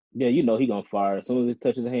 Yeah, he going to fire. As soon as he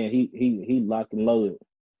touches the hand, he locked and loaded.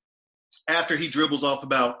 After he dribbles off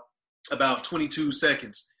about 22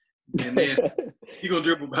 seconds. And then he's going to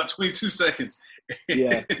dribble about 22 seconds.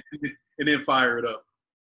 Yeah. And then fire it up.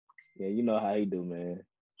 Yeah, you know how he do, man.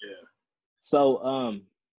 Yeah. So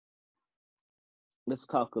let's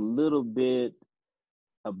talk a little bit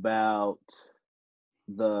about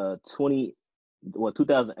the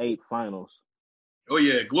 2008 finals. Oh,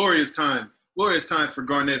 yeah. Glorious time. Glorious time for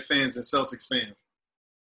Garnett fans and Celtics fans.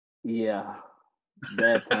 Yeah.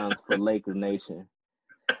 Bad times for Laker Nation.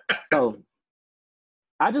 So,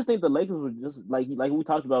 I just think the Lakers were just like we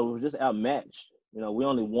talked about. We were just outmatched. We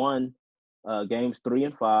only won games 3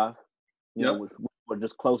 and 5. Which were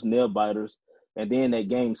just close nail biters. And then that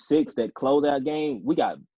game 6, that closeout game, we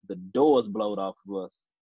got the doors blown off of us.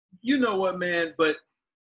 You know what, man? But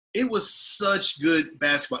it was such good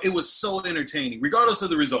basketball. It was so entertaining, regardless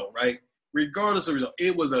of the result. Right? Regardless of the result,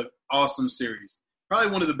 it was an awesome series.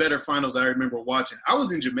 Probably one of the better finals I remember watching. I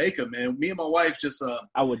was in Jamaica, man. Me and my wife just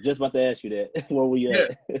I was just about to ask you that. Where were you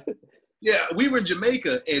at? Yeah, we were in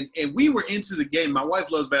Jamaica, and we were into the game. My wife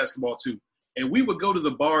loves basketball, too. And we would go to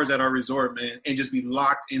the bars at our resort, man, and just be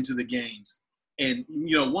locked into the games. And,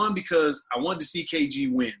 one, because I wanted to see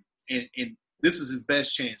KG win. And this is his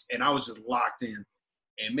best chance. And I was just locked in.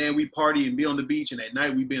 And, man, we party and be on the beach. And at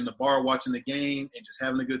night, we'd be in the bar watching the game and just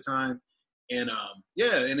having a good time. And,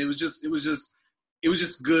 and it was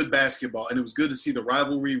just good basketball, and it was good to see the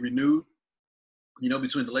rivalry renewed,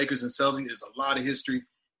 between the Lakers and Celtics. There's a lot of history,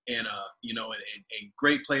 and and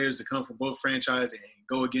great players to come from both franchises and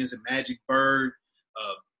go against Magic, Bird,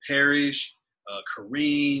 Parrish,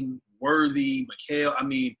 Kareem, Worthy, McHale. I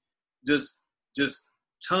mean, just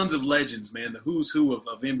tons of legends, man. The who's who of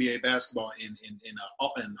NBA basketball in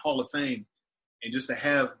Hall of Fame, and just to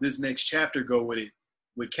have this next chapter go with it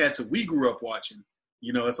with cats that we grew up watching.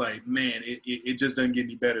 It's like, man, it just doesn't get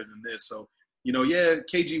any better than this. So,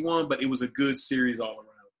 KG won, but it was a good series all around.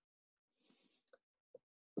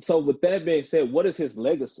 So with that being said, what is his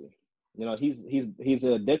legacy? You know, he's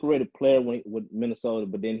a decorated player with Minnesota,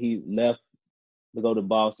 but then he left to go to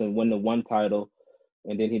Boston, win the one title,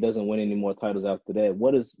 and then he doesn't win any more titles after that.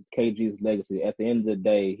 What is KG's legacy? At the end of the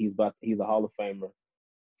day, he's a Hall of Famer.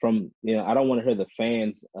 From, you know, I don't want to hear the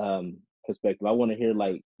fans' perspective. I want to hear,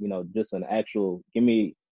 like, you know, just an actual, give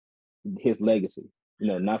me his legacy, you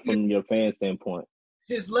know, not from your fan standpoint.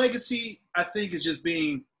 His legacy, I think, is just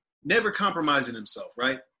being never compromising himself,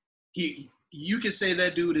 right? You can say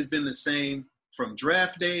that dude has been the same from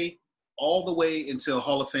draft day all the way until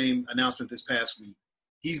Hall of Fame announcement this past week.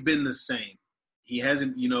 He's been the same. He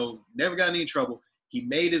hasn't, you know, never gotten any trouble. He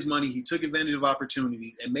made his money. He took advantage of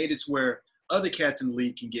opportunities and made it to where other cats in the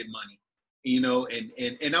league can get money, you know,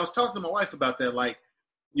 and I was talking to my wife about that. Like,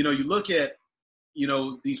 you know, you look at, you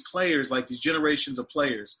know, these players, like these generations of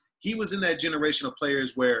players. He was in that generation of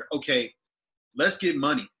players where, okay, let's get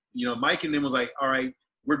money. You know, Mike and them was like, all right,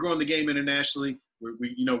 we're growing the game internationally.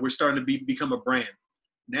 We're starting to become a brand.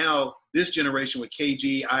 Now this generation with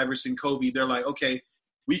KG, Iverson, Kobe, they're like, okay,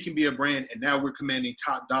 we can be a brand, and now we're commanding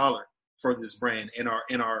top dollar for this brand and our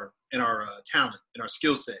talent and our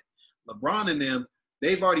skill set. LeBron and them,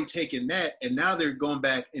 they've already taken that, and now they're going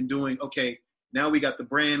back and doing, okay, now we got the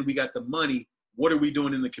brand, we got the money. What are we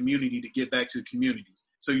doing in the community to get back to the communities?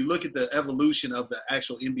 So you look at the evolution of the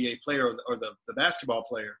actual NBA player or the basketball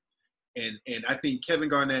player, and I think Kevin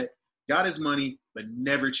Garnett got his money but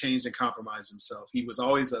never changed and compromised himself. He was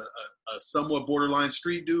always a somewhat borderline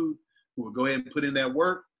street dude who would go ahead and put in that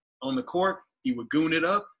work on the court. He would goon it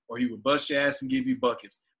up, or he would bust your ass and give you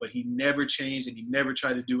buckets. But he never changed, and he never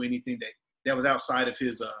tried to do anything that was outside of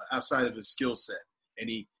his skill set. And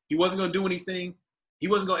he wasn't going to do anything. He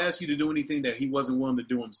wasn't going to ask you to do anything that he wasn't willing to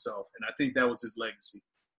do himself. And I think that was his legacy.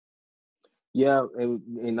 Yeah,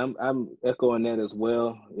 and I'm echoing that as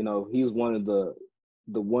well. You know, he's one of the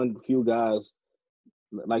one few guys,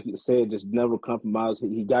 like you said, just never compromised.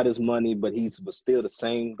 He got his money, but he was still the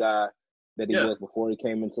same guy that he was before he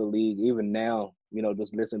came into the league. Even now, you know,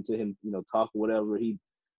 just listen to him, you know, talk or whatever. He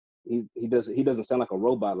doesn't sound like a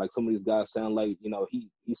robot. Like some of these guys sound like, you know, he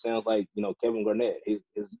sounds like, you know, Kevin Garnett. He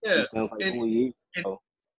sounds like who he is. So.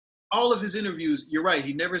 All of his interviews, you're right.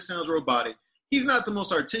 He never sounds robotic. He's not the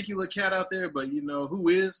most articulate cat out there, but you know who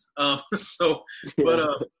is. You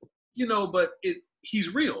know, but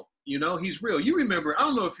he's real. You know, he's real. You remember? I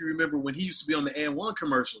don't know if you remember when he used to be on the And1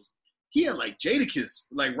 commercials. He had like Jadakiss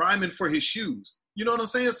like rhyming for his shoes. You know what I'm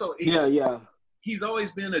saying? So he's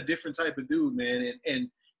always been a different type of dude, man. And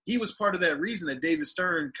he was part of that reason that David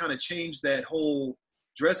Stern kind of changed that whole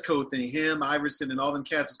dress code thing. Him, Iverson, and all them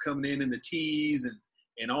cats was coming in the tees and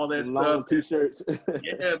all that long stuff. T-shirts.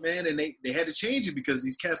 Yeah, man. And they had to change it because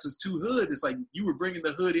these cats was too hood. It's like you were bringing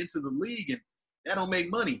the hood into the league, and that don't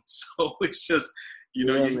make money. So it's just, you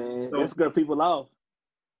know. Yeah, man. That's scare people off.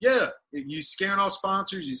 Yeah. You scaring off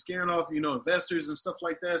sponsors. You scaring off, you know, investors and stuff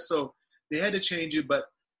like that. So they had to change it, but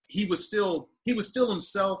he was still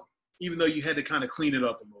himself, even though you had to kind of clean it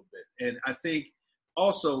up a little bit. And I think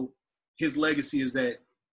also his legacy is that,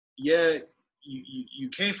 you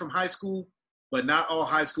came from high school, but not all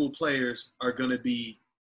high school players are going to be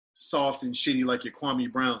soft and shitty like your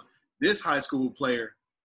Kwame Browns. This high school player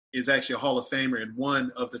is actually a Hall of Famer and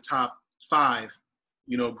one of the top 5,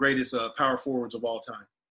 you know, greatest power forwards of all time.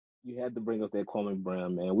 You had to bring up that Kwame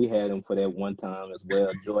Brown, man. We had him for that one time as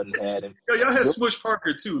well. Jordan had him. Yo, y'all had Smush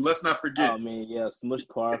Parker too. Let's not forget. Oh man, yeah, Smush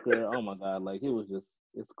Parker. Oh my God, like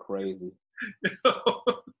it's crazy.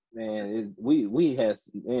 Man, we had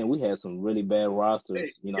some really bad rosters.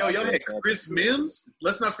 Hey, you know, y'all had Chris Mims.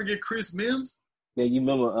 Let's not forget Chris Mims. Yeah, you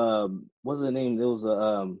remember? What's his name? There was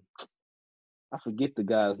I forget the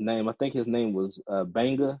guy's name. I think his name was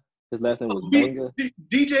Banga. His last name was Banga.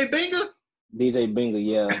 DJ Banga. DJ Banga,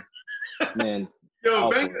 yeah. Man. Yo,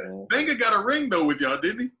 Banga got a ring though with y'all,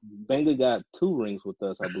 didn't he? Banga got 2 rings with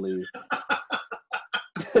us, I believe.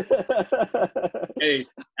 Hey,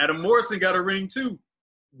 Adam Morrison got a ring too.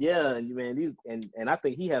 Yeah, man, and I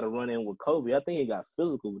think he had a run in with Kobe. I think he got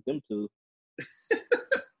physical with them two.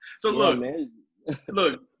 So yeah, look, man.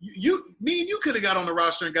 Look, me and you could have got on the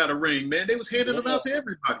roster and got a ring, man. They was handing them out to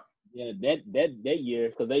everybody. Yeah, that year,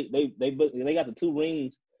 because they got the 2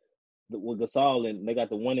 rings with Gasol, and they got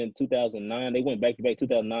the one in 2009. They went back to back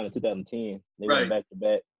 2009 and 2010. They went back to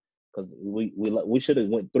back because we should have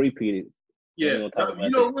went 3-peated. Yeah, you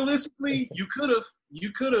know, realistically, you could have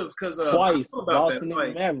because twice Boston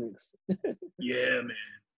and Mavericks. Yeah, man.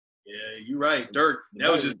 Yeah, you're right, Dirk.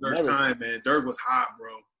 That was just Dirk's time, man. Dirk was hot,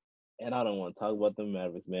 bro. And I don't want to talk about the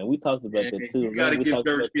Mavericks, man. We talked about that too. You got to give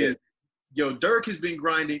Dirk his. Yo, Dirk has been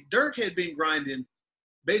grinding. Dirk had been grinding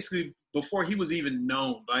basically before he was even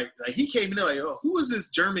known. Like he came in there like, oh, who is this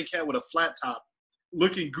German cat with a flat top,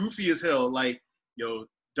 looking goofy as hell? Like, yo,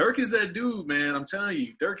 Dirk is that dude, man. I'm telling you,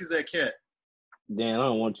 Dirk is that cat. Dan, I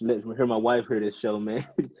don't want you to hear my wife hear this show, man.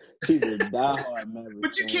 She's a diehard Mavericks.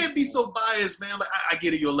 But you can't be so biased, man. Like I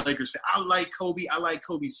get it, you're a Lakers fan. I like Kobe. I like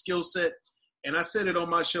Kobe's skill set. And I said it on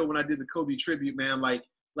my show when I did the Kobe tribute, man. Like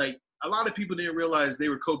a lot of people didn't realize they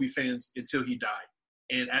were Kobe fans until he died.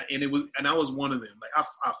 And I was one of them. Like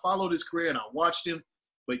I followed his career and I watched him,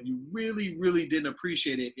 but you really, really didn't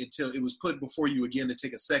appreciate it until it was put before you again to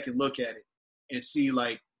take a second look at it and see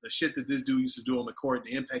like the shit that this dude used to do on the court,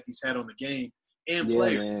 the impact he's had on the game and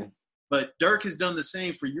players. Man. But Dirk has done the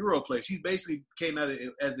same for Euro players. He basically came out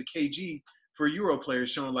as the KG for Euro players,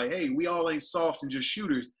 showing like, hey, we all ain't soft and just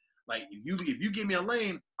shooters. Like if you give me a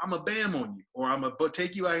lane, I'm a bam on you, or I'm a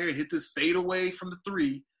take you out here and hit this fade away from the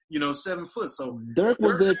 3. 7 foot. So Dirk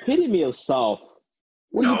was the epitome of soft.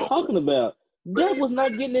 What are you talking about? Dirk was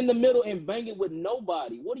not getting in the middle and banging with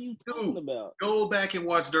nobody. What are you talking about? Go back and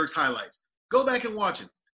watch Dirk's highlights. Go back and watch him.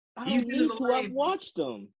 I don't need to. I've watched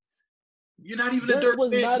them. You're not even a Dirk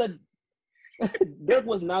fan. Dirk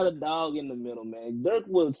was not a dog in the middle, man. Dirk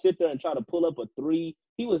would sit there and try to pull up a 3.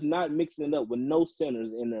 He was not mixing it up with no centers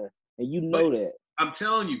in there, and you know that. I'm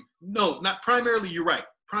telling you, no, not primarily. You're right.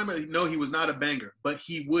 Primarily, no, he was not a banger, but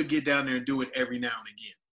he would get down there and do it every now and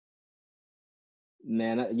again.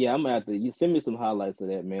 Man, I'm gonna have to. You send me some highlights of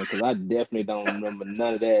that, man, because I definitely don't remember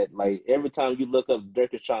none of that. Like every time you look up,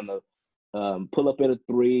 Dirk is trying to pull up at a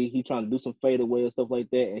 3. He's trying to do some fadeaway and stuff like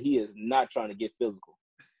that, and he is not trying to get physical.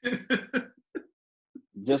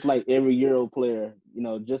 Just like every Euro player,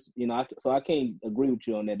 so I can't agree with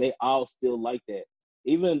you on that. They all still like that.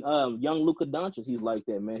 Even young Luka Doncic, he's like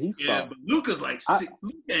that, man. He's soft. But Luka's like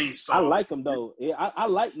Luka ain't soft. I like him though. Yeah, I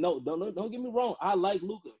like don't get me wrong. I like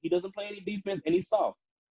Luka. He doesn't play any defense and he's soft.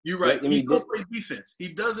 You're right. He don't play defense.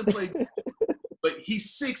 He doesn't play, but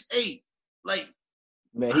he's 6'8". Like,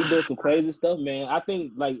 man, he does some crazy stuff, man. I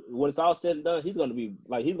think like when it's all said and done, he's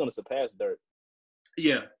gonna surpass Dirk.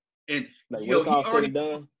 Yeah, and like when it's all said and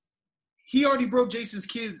done, he already broke Jason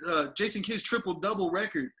Kidd's triple double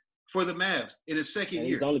record for the Mavs in his second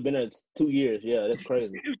year. He's only been there 2 years. Yeah, that's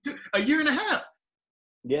crazy. A year and a half.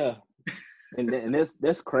 Yeah, and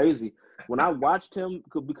that's crazy. When I watched him,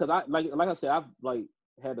 because I like I said, I've like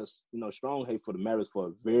had a strong hate for the Mavericks for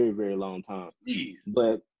a very, very long time. Jeez.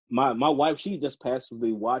 But my wife, she just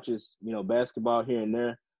passively watches basketball here and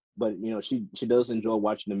there, but she does enjoy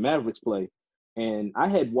watching the Mavericks play. And I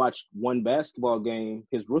had watched one basketball game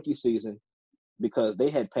his rookie season because they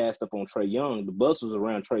had passed up on Trae Young. The buzz was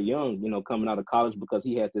around Trae Young, coming out of college because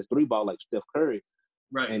he had this 3-ball like Steph Curry.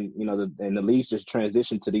 Right. And, the league's just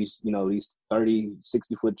transitioned to these 30,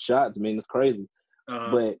 60-foot shots. I mean, it's crazy.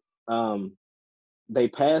 But the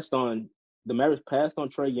Mavericks passed on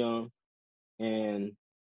Trae Young and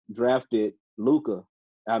drafted Luka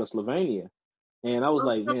out of Slovenia. And I was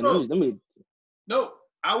let me. No,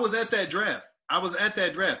 I was at that draft.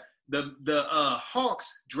 The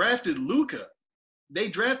Hawks drafted Luka. They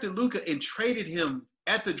drafted Luka and traded him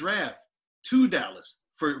at the draft to Dallas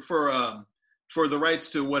for the rights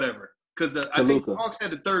to whatever. Because I think the Hawks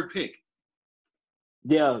had the 3rd pick.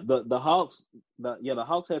 Yeah, the Hawks. The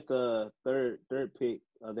Hawks had the third pick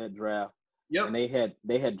of that draft. Yep. And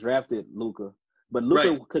they had drafted Luka, but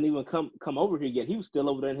Luka couldn't even come over here yet. He was still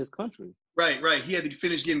over there in his country. Right. He had to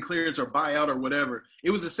finish getting clearance or buyout or whatever.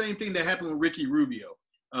 It was the same thing that happened with Ricky Rubio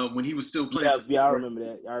when he was still playing. Yeah, I remember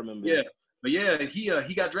that. Yeah, but yeah,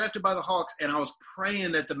 he got drafted by the Hawks, and I was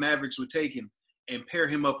praying that the Mavericks would take him and pair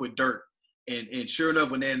him up with Dirk. And sure enough,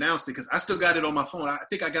 when they announced it, because I still got it on my phone, I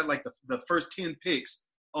think I got like the first 10 picks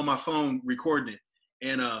on my phone recording it.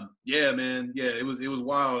 And yeah, man, yeah, it was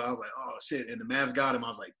wild. I was like, oh shit, and the Mavs got him. I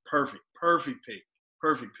was like, perfect pick.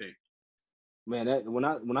 Man, that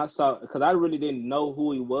when I saw, because I really didn't know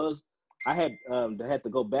who he was, I had to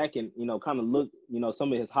go back and kind of look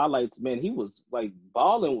some of his highlights. Man, he was like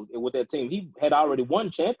balling with that team. He had already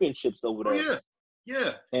won championships over there. Oh,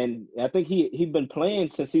 yeah. And I think he'd been playing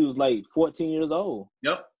since he was like 14 years old.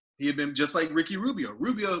 Yep, he had been just like Ricky Rubio.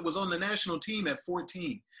 Rubio was on the national team at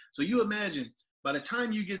 14. So you imagine by the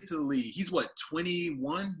time you get to the league, he's what,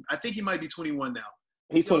 21? I think he might be 21 now.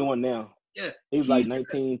 He's 21 now. Yeah. He was like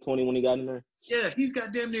 19, 20 when he got in there. Yeah, he's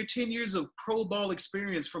got damn near 10 years of pro ball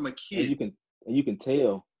experience from a kid. And you can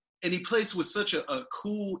tell. And he plays with such a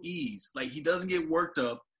cool ease. Like, he doesn't get worked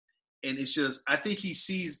up. And it's just, I think he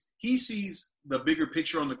sees the bigger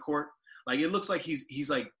picture on the court. Like, it looks like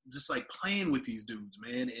he's like just like playing with these dudes,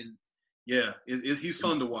 man. And yeah, he's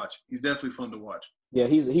fun to watch. He's definitely fun to watch. Yeah,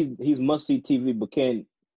 he's must see TV, but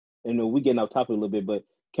and we getting off topic a little bit, but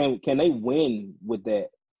can they win with that?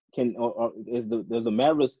 Or is the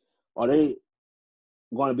Mavericks, are they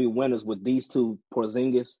going to be winners with these two,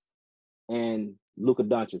 Porzingis and Luka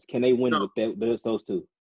Doncic? Can they win with those two?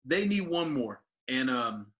 They need one more. And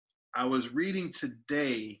I was reading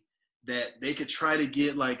today that they could try to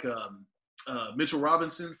get like Mitchell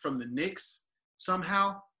Robinson from the Knicks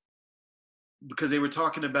somehow, because they were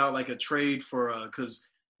talking about like a trade for because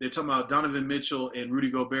they're talking about Donovan Mitchell and Rudy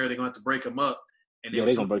Gobert. They're going to have to break them up. And they're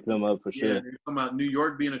going to break them up for sure. They're talking about New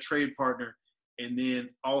York being a trade partner, and then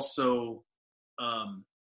also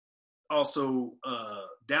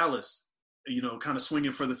Dallas, kind of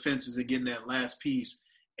swinging for the fences and getting that last piece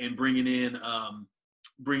and bringing in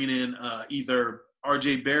either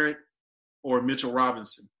R.J. Barrett or Mitchell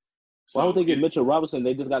Robinson. So why don't they get Mitchell Robinson?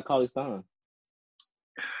 They just got Cauley-Stein.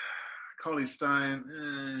 Cauley-Stein,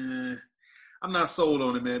 I'm not sold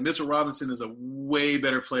on it, man. Mitchell Robinson is a way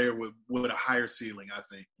better player with a higher ceiling, I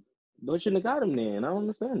think. They shouldn't have got him then. I don't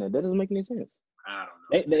understand that. That doesn't make any sense. I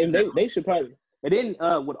don't know. They should probably. And then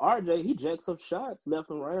with RJ, he jacks up shots left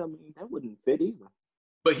and right. I mean, that wouldn't fit either.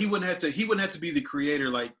 But he wouldn't have to be the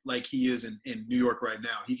creator like he is in New York right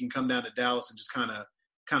now. He can come down to Dallas and just kind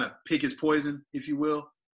of pick his poison, if you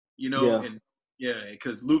will.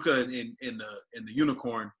 Because Luka and the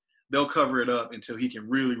Unicorn, they'll cover it up until he can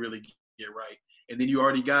really, really get right. And then you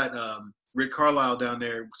already got Rick Carlisle down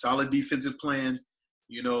there, solid defensive plan,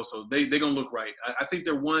 so they're going to look right. I think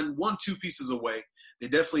they're 1-2 pieces away. They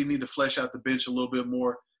definitely need to flesh out the bench a little bit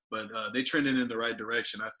more, but they're trending in the right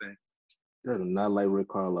direction, I think. I do not like Rick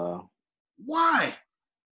Carlisle. Why?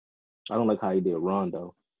 I don't like how he did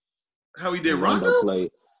Rondo. How he did Rondo?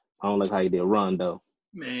 Played. I don't like how he did Rondo.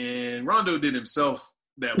 Man, Rondo did himself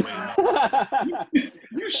that way.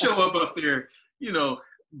 You show up there,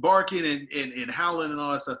 barking and howling and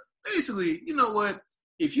all that stuff. Basically, you know what?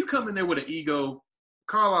 If you come in there with an ego,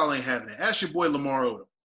 Carlisle ain't having it. Ask your boy Lamar Odom.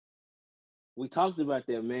 We talked about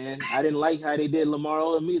that, man. I didn't like how they did Lamar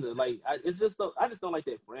Odom either. Like, I just don't like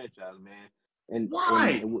that franchise, man. And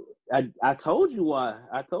why? And I told you why.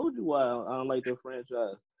 I told you why I don't like that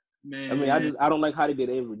franchise. Man, I mean, I don't like how they did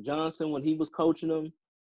Avery Johnson when he was coaching them.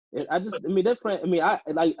 I'm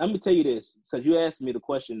gonna tell you this, because you asked me the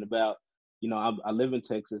question about, I live in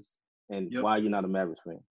Texas, and why you're not a Mavericks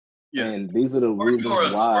fan. Yeah. And these are the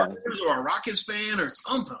reasons why. Or a Rockets fan or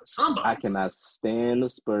somebody. I cannot stand the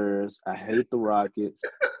Spurs. I hate the Rockets.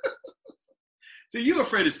 See, you're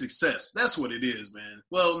afraid of success. That's what it is, man.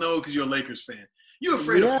 Well, no, because you're a Lakers fan. You're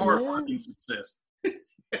afraid of hard-working success.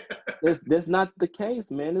 That's not the case,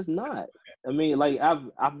 man. It's not. I mean, like,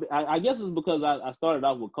 I guess it's because I started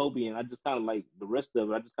off with Kobe, and I just kind of like the rest of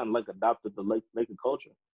it. I just kind of like adopted the Laker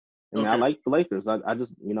culture. I mean, I like the Lakers. I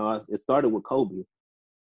just, it started with Kobe.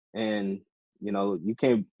 And, you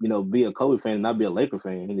can't, be a Kobe fan and not be a Laker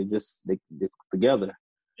fan. And they together.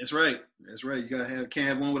 That's right. You can't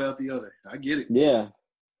have one without the other. I get it. Yeah.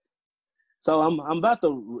 So I'm about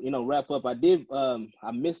to, wrap up.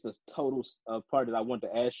 I missed a total part that I wanted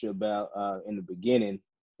to ask you about in the beginning.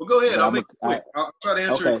 Well, go ahead. I'll make it quick. I'll try to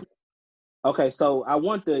answer it. Okay. So I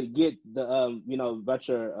want to get the, about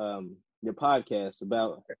your podcast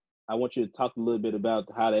about. I want you to talk a little bit about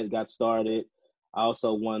how that got started. I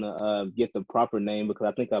also want to get the proper name because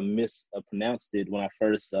I think I mispronounced it when I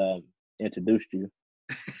first introduced you.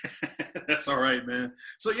 That's all right, man.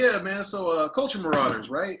 So, yeah, man. So, Culture Marauders,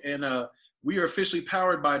 right? And we are officially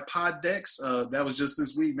powered by Poddex. That was just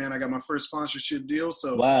this week, man. I got my first sponsorship deal.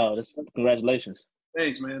 So, wow, congratulations.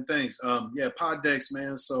 Thanks, man. Thanks. Poddex,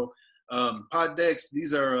 man. So, Poddex,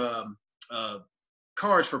 these are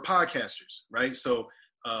cards for podcasters, right? So,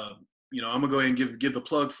 I'm gonna go ahead and give the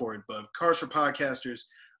plug for it, but cards for podcasters,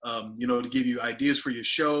 to give you ideas for your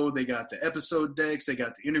show. They got the episode decks, they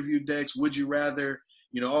got the interview decks, would you rather,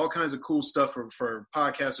 all kinds of cool stuff for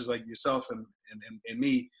podcasters like yourself and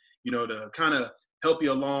me, to kind of help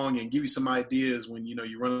you along and give you some ideas when,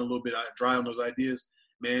 you're running a little bit dry on those ideas.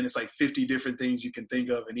 Man, it's like 50 different things you can think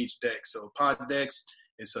of in each deck. So Poddex,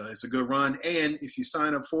 it's a good run. And if you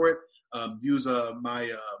sign up for it, use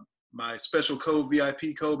my special code,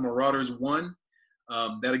 VIP code, Marauders1.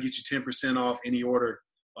 That'll get you 10% off any order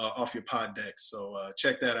off your Poddex. So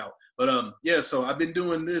check that out. But so I've been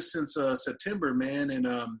doing this since September, man, and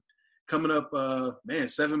coming up,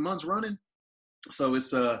 7 months running. So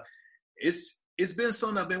it's been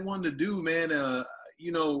something I've been wanting to do, man.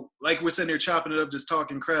 Like we're sitting there chopping it up, just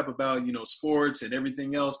talking crap about sports and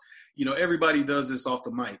everything else. Everybody does this off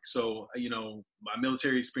the mic. So, my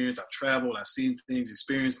military experience, I've traveled, I've seen things,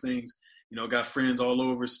 experienced things, got friends all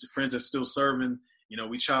over, friends that's still serving.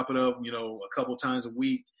 We chop it up, a couple times a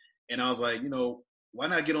week. And I was like, why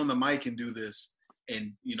not get on the mic and do this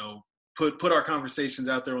and, put our conversations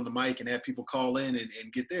out there on the mic and have people call in and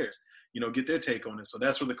get theirs, get their take on it. So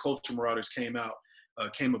that's where the Culture Marauders came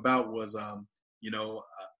about was,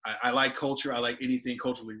 I like culture. I like anything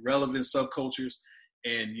culturally relevant, subcultures.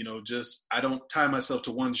 And, I don't tie myself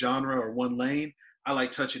to one genre or one lane. I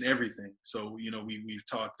like touching everything. So, we've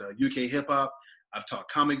talked UK hip hop. I've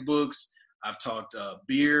talked comic books. I've talked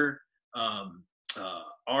beer,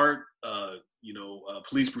 art,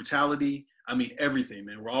 police brutality. I mean, everything,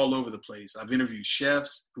 man. We're all over the place. I've interviewed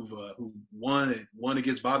chefs who won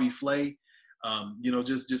against Bobby Flay.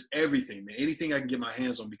 Just everything, man. Anything I can get my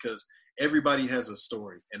hands on, because everybody has a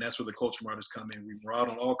story, and that's where the Culture Marauders come in. We maraud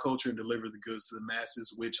on all culture and deliver the goods to the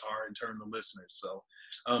masses, which are in turn the listeners. So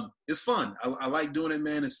it's fun. I like doing it,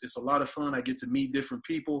 man. It's a lot of fun. I get to meet different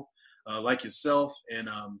people like yourself, and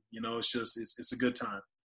it's a good time.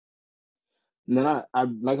 Man, I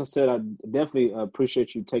like I said, I definitely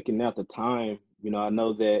appreciate you taking out the time. I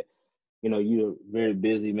know that you're very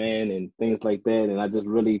busy, man, and things like that, and I just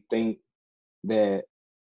really think that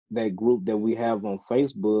group that we have on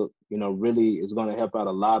Facebook, really is going to help out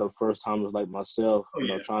a lot of first timers like myself,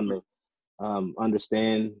 trying to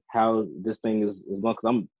understand how this thing is going. Because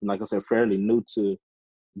I'm, like I said, fairly new to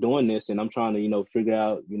doing this, and I'm trying to, figure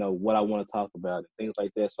out, what I want to talk about and things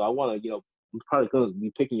like that. So I want to, I'm probably going to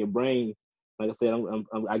be picking your brain. Like I said,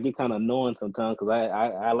 I get kind of annoying sometimes because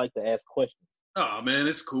I like to ask questions. Oh man,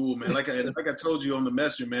 it's cool, man. Like I told you on the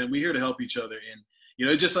messenger, man, we're here to help each other, and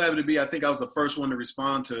it just so happened to be, I think I was the first one to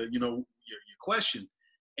respond to, your question.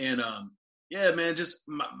 And, yeah, man, just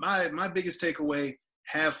my biggest takeaway,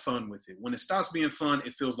 have fun with it. When it stops being fun,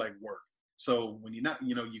 it feels like work. So when you're not,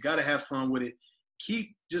 you got to have fun with it.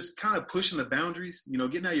 Keep just kind of pushing the boundaries,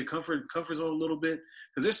 getting out your comfort zone a little bit.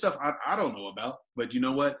 Because there's stuff I don't know about, but you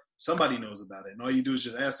know what? Somebody knows about it. And all you do is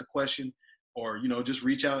just ask the question or, just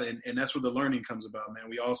reach out. And that's where the learning comes about, man.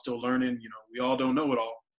 We all still learning. We all don't know it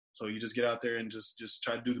all. So you just get out there and just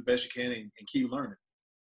try to do the best you can and keep learning.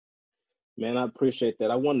 Man, I appreciate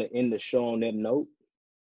that. I wanted to end the show on that note.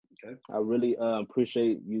 Okay. I really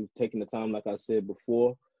appreciate you taking the time, like I said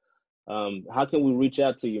before. How can we reach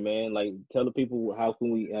out to you, man? Like, tell the people how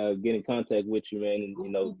can we get in contact with you, man, and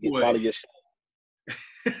get part of your show.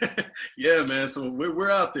 Yeah, man. So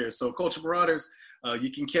we're out there. So Culture Marauders,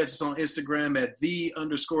 you can catch us on Instagram at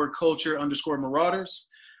 _culture_marauders.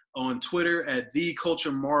 On Twitter at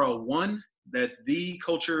TheCultureMara1. That's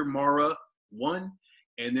TheCultureMara1.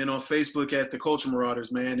 And then on Facebook at The Culture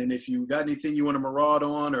Marauders, man. And if you got anything you want to maraud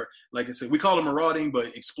on, or like I said, we call it marauding,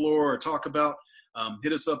 but explore or talk about,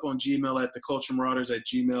 hit us up on Gmail at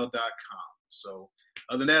theculturemarauders@gmail.com. So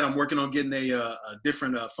other than that, I'm working on getting a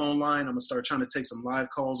different phone line. I'm going to start trying to take some live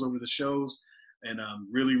calls over the shows and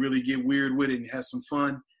really, really get weird with it and have some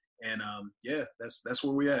fun. And yeah, that's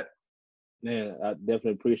where we're at. Man, I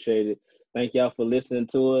definitely appreciate it. Thank y'all for listening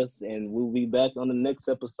to us, and we'll be back on the next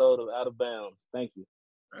episode of Out of Bounds. Thank you.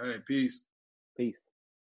 All right, peace. Peace.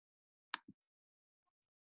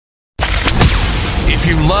 If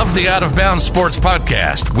you love the Out of Bounds Sports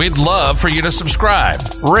Podcast, we'd love for you to subscribe,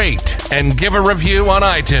 rate, and give a review on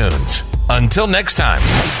iTunes. Until next time.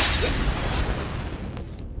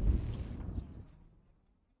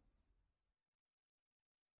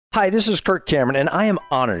 Hi, this is Kirk Cameron, and I am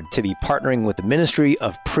honored to be partnering with the Ministry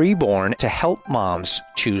of Preborn to help moms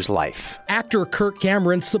choose life. Actor Kirk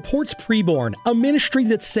Cameron supports Preborn, a ministry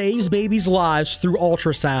that saves babies' lives through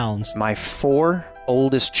ultrasounds. My 4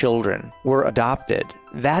 oldest children were adopted.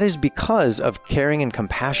 That is because of caring and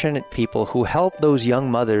compassionate people who help those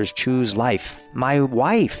young mothers choose life. My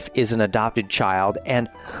wife is an adopted child, and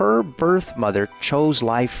her birth mother chose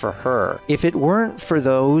life for her. If it weren't for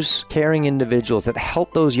those caring individuals that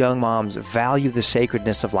help those young moms value the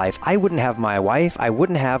sacredness of life, I wouldn't have my wife, I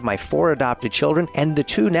wouldn't have my 4 adopted children, and the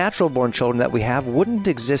 2 natural-born children that we have wouldn't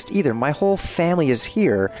exist either. My whole family is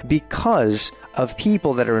here because of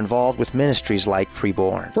people that are involved with ministries like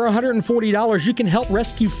Preborn. For $140, you can help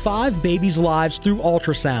rescue 5 babies' lives through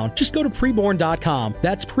ultrasound. Just go to preborn.com.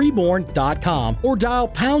 That's preborn.com. Or dial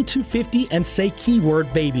pound 250 and say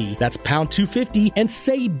keyword baby. That's pound 250 and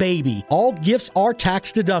say baby. All gifts are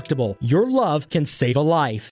tax deductible. Your love can save a life.